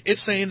 yeah,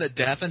 it's saying that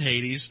death and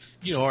Hades,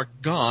 are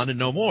gone and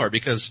no more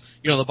because,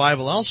 the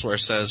Bible elsewhere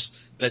says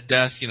that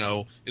death,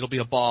 it'll be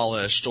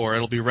abolished or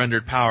it'll be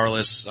rendered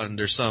powerless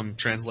under some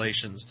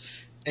translations.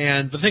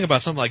 And the thing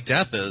about something like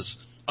death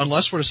is,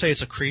 unless we're to say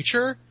it's a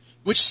creature,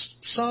 which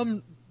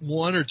some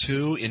one or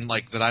two in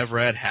that I've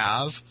read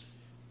have,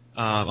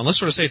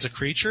 unless we're to say it's a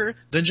creature,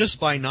 then just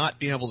by not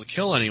being able to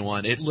kill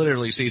anyone, it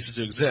literally ceases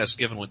to exist,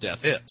 given what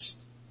death is.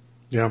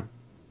 Yeah.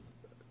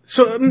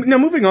 So now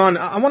moving on,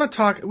 I want to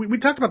talk. We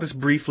talked about this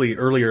briefly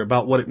earlier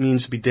about what it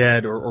means to be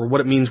dead, or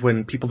what it means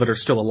when people that are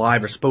still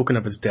alive are spoken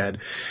of as dead.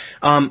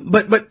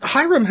 But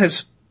Hiram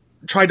has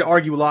tried to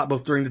argue a lot,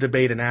 both during the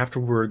debate and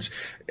afterwards.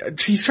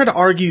 He's tried to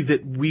argue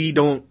that we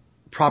don't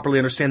properly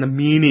understand the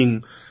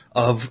meaning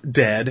of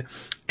dead,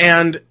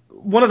 and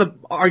one of the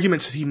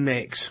arguments that he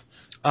makes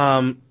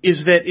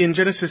is that in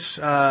Genesis,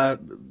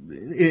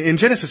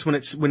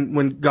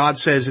 when God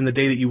says, "In the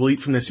day that you will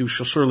eat from this, you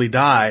shall surely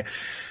die,"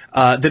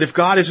 that if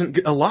God isn't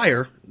a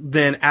liar,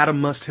 then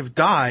Adam must have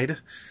died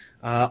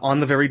on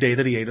the very day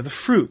that he ate of the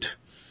fruit.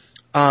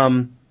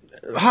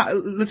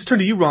 Let's turn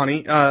to you,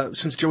 Ronnie.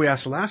 Since Joey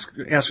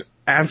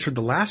answered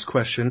the last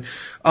question,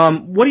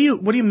 what do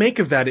you make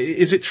of that?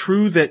 Is it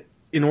true that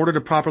in order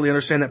to properly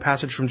understand that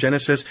passage from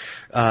Genesis,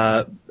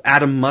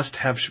 Adam must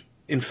have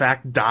in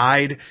fact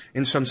died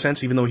in some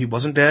sense, even though he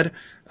wasn't dead,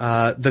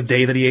 the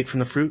day that he ate from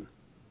the fruit?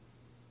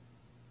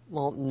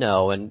 Well,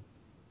 no, and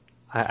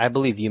I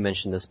believe you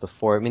mentioned this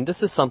before. I mean,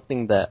 this is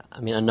something that,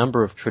 a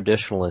number of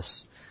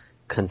traditionalists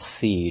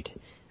concede.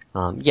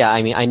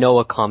 I know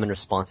a common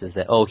response is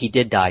that, he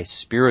did die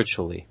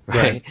spiritually,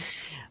 right?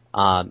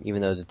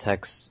 Even though the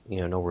text,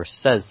 nowhere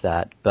says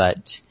that,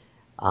 but,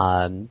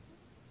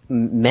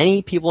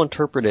 many people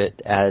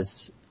interpret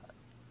this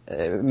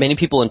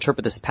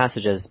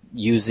passage as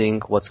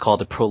using what's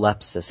called a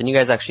prolepsis. And you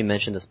guys actually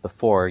mentioned this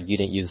before. You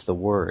didn't use the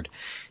word.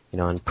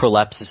 And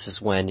prolepsis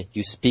is when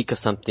you speak of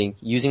something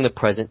using the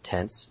present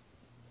tense,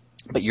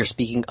 but you're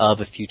speaking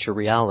of a future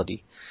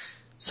reality.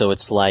 So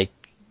it's like,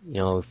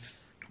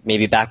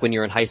 maybe back when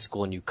you're in high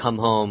school and you come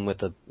home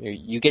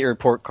you get your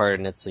report card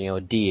and it's,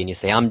 a D and you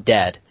say, "I'm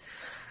dead."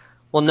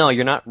 Well, no,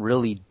 you're not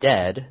really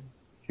dead.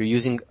 You're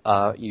using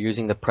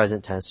the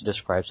present tense to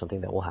describe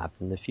something that will happen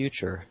in the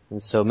future.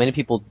 And so many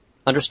people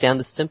understand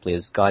this simply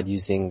as God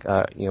using,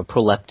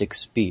 proleptic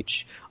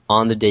speech.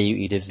 On the day you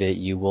eat of it,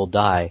 you will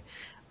die.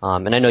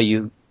 And I know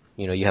you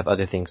have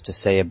other things to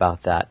say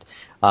about that.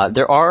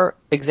 There are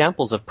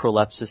examples of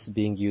prolepsis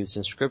being used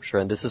in Scripture,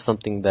 and this is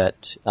something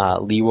that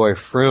Leroy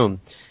Froome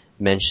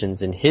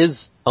mentions in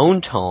his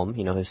own tome,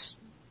 his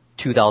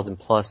 2,000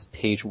 plus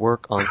page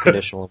work on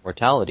conditional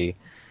immortality.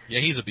 Yeah,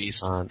 he's a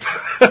beast.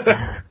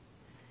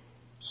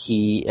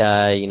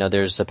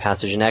 There's a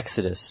passage in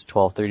Exodus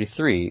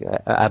 12:33.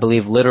 I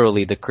believe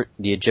literally the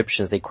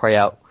Egyptians, they cry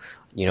out,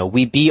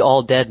 "We be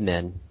all dead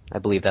men." I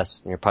believe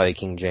that's probably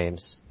King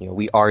James.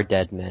 "We are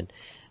dead men."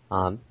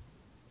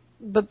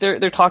 But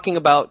they're talking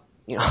about,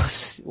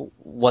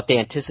 what they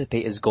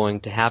anticipate is going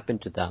to happen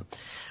to them.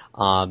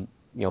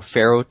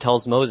 Pharaoh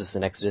tells Moses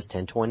in Exodus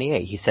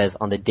 10:28, he says,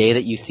 "On the day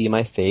that you see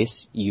my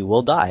face, you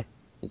will die."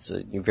 It's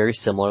a very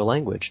similar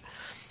language.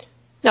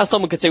 Now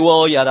someone could say,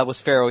 well, yeah, that was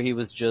Pharaoh. He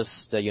was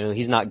just,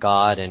 he's not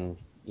God, and,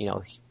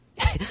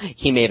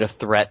 he made a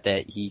threat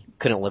that he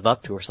couldn't live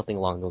up to or something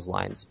along those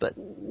lines. But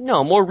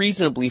no, more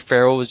reasonably,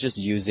 Pharaoh was just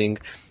using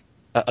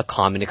a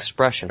common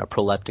expression, a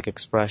proleptic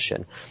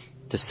expression,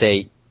 to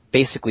say,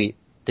 basically,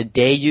 the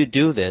day you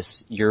do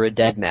this, you're a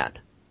dead man.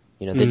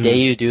 The day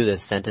you do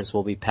this, sentence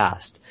will be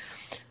passed.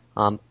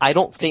 I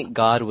don't think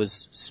God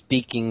was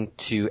speaking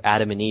to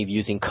Adam and Eve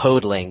using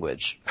code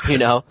language,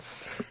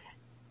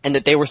 and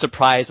that they were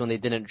surprised when they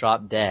didn't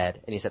drop dead.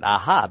 And he said,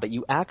 aha, but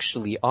you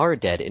actually are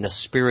dead in a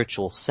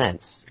spiritual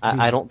sense.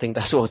 I don't think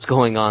that's what's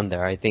going on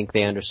there. I think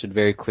they understood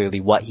very clearly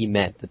what he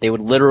meant, that they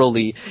would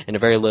literally, in a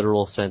very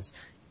literal sense,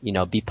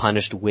 be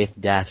punished with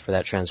death for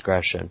that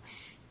transgression.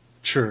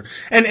 Sure.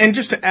 And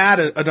just to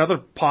add another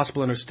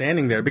possible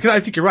understanding there, because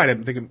I think you're right. I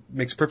think it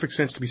makes perfect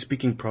sense to be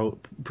speaking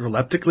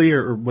proleptically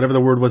or whatever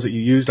the word was that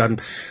you used. I'm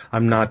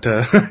not,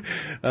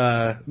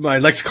 my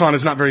lexicon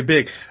is not very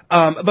big.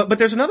 But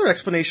there's another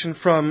explanation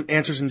from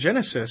Answers in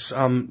Genesis.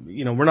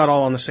 We're not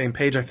all on the same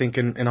page, I think,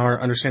 in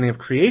our understanding of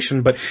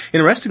creation, but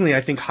interestingly,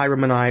 I think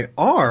Hiram and I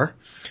are.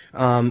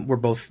 We're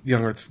both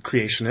young Earth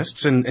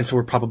creationists, and so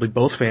we're probably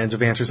both fans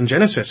of Answers in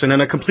Genesis. And in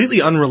a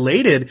completely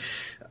unrelated,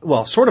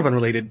 sort of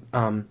unrelated,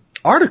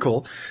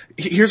 article,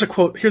 here's a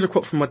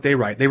quote from what they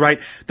write. They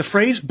write, "The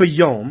phrase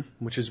bayom,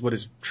 which is what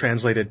is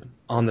translated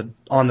on the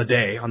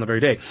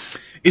very day,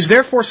 is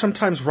therefore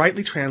sometimes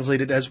rightly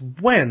translated as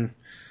when,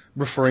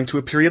 referring to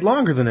a period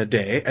longer than a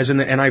day, as in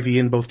the NIV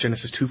in both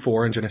Genesis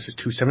 2:4 and Genesis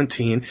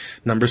 2:17,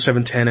 Numbers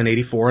 7:10 and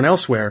 84 and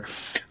elsewhere."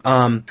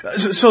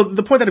 So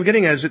the point that I'm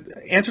getting at is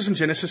that Answers in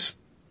Genesis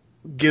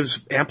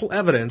gives ample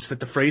evidence that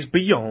the phrase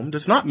bayom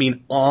does not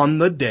mean on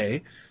the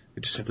day.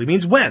 It just simply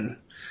means when.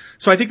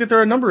 So I think that there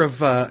are a number of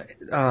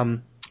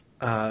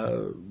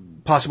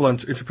possible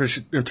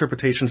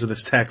interpretations of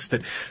this text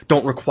that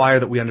don't require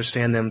that we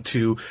understand them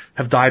to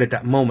have died at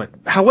that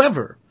moment.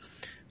 However,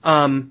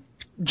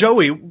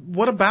 Joey,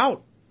 what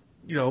about,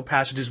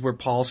 passages where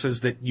Paul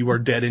says that you are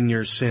dead in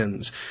your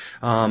sins?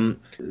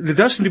 There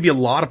does seem to be a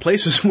lot of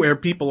places where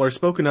people are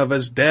spoken of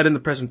as dead in the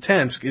present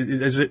tense.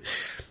 Is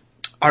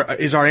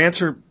our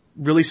answer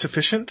really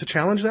sufficient to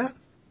challenge that?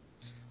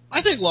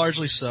 I think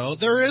largely so.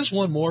 There is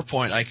one more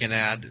point I can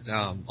add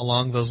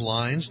along those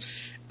lines.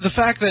 The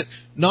fact that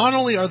not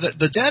only are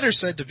the dead are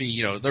said to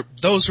be,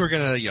 those who are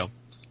going to,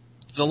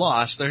 the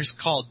lost, they're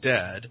called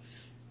dead,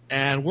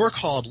 and we're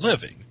called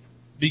living.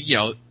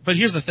 But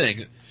here's the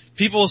thing.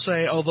 People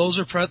say, oh, those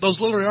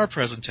literally are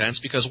present tense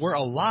because we're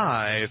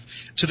alive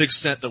to the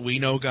extent that we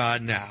know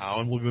God now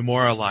and we'll be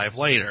more alive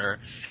later.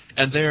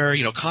 And they're,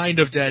 kind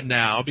of dead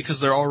now because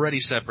they're already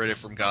separated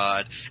from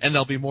God, and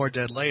they'll be more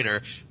dead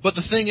later. But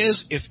the thing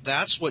is, if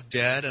that's what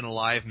dead and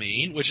alive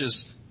mean, which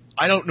is,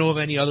 I don't know of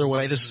any other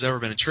way this has ever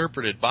been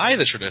interpreted by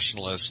the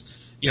traditionalists.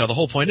 The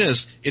whole point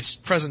is, it's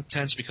present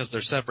tense because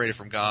they're separated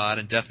from God,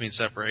 and death means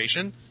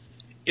separation.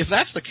 If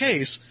that's the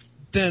case,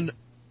 then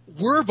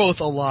we're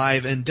both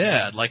alive and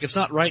dead. Like, it's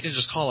not right to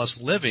just call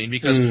us living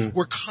because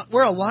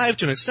we're alive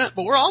to an extent,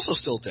 but we're also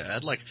still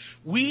dead. Like,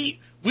 we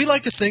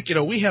like to think,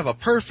 we have a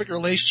perfect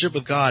relationship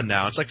with God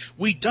now. It's like,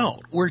 we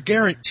don't. We're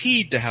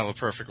guaranteed to have a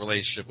perfect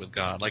relationship with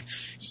God. Like,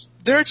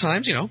 there are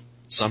times,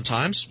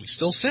 sometimes we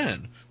still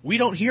sin. We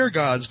don't hear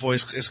God's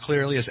voice as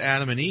clearly as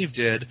Adam and Eve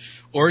did,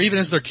 or even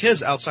as their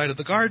kids outside of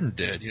the garden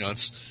did.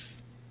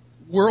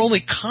 We're only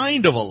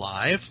kind of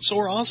alive, so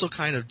we're also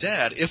kind of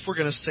dead, if we're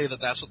going to say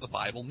that that's what the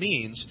Bible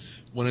means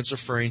when it's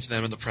referring to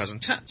them in the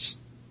present tense.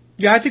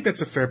 Yeah, I think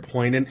that's a fair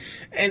point. And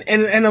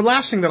the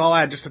last thing that I'll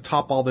add just to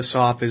top all this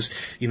off is,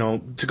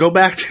 to go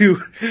back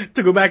to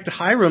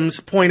Hiram's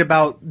point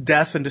about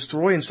death and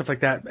destroy and stuff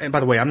like that. And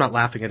by the way, I'm not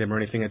laughing at him or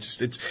anything.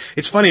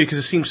 It's funny because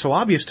it seems so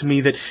obvious to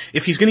me that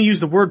if he's going to use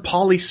the word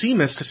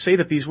polysemous to say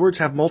that these words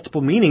have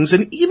multiple meanings,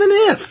 and even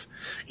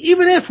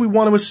if we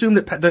want to assume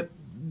that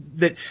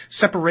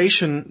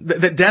separation,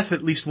 that death,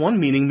 at least one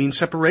meaning means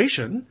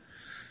separation,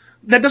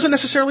 that doesn't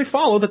necessarily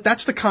follow that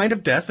that's the kind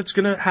of death that's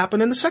going to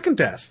happen in the second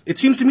death. It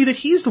seems to me that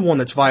he's the one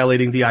that's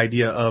violating the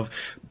idea of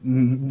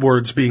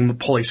words being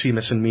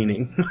polysemous in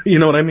meaning. You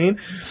know what I mean?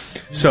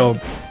 So,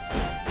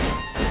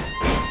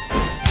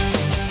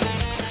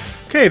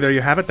 okay, there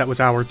you have it. That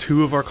was hour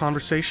 2 of our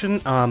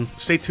conversation.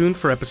 Stay tuned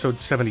for episode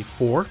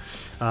 74,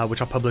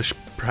 which I'll publish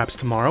perhaps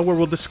tomorrow, where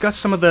we'll discuss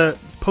some of the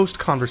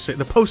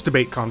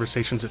post-debate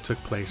conversations that took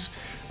place.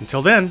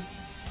 Until then...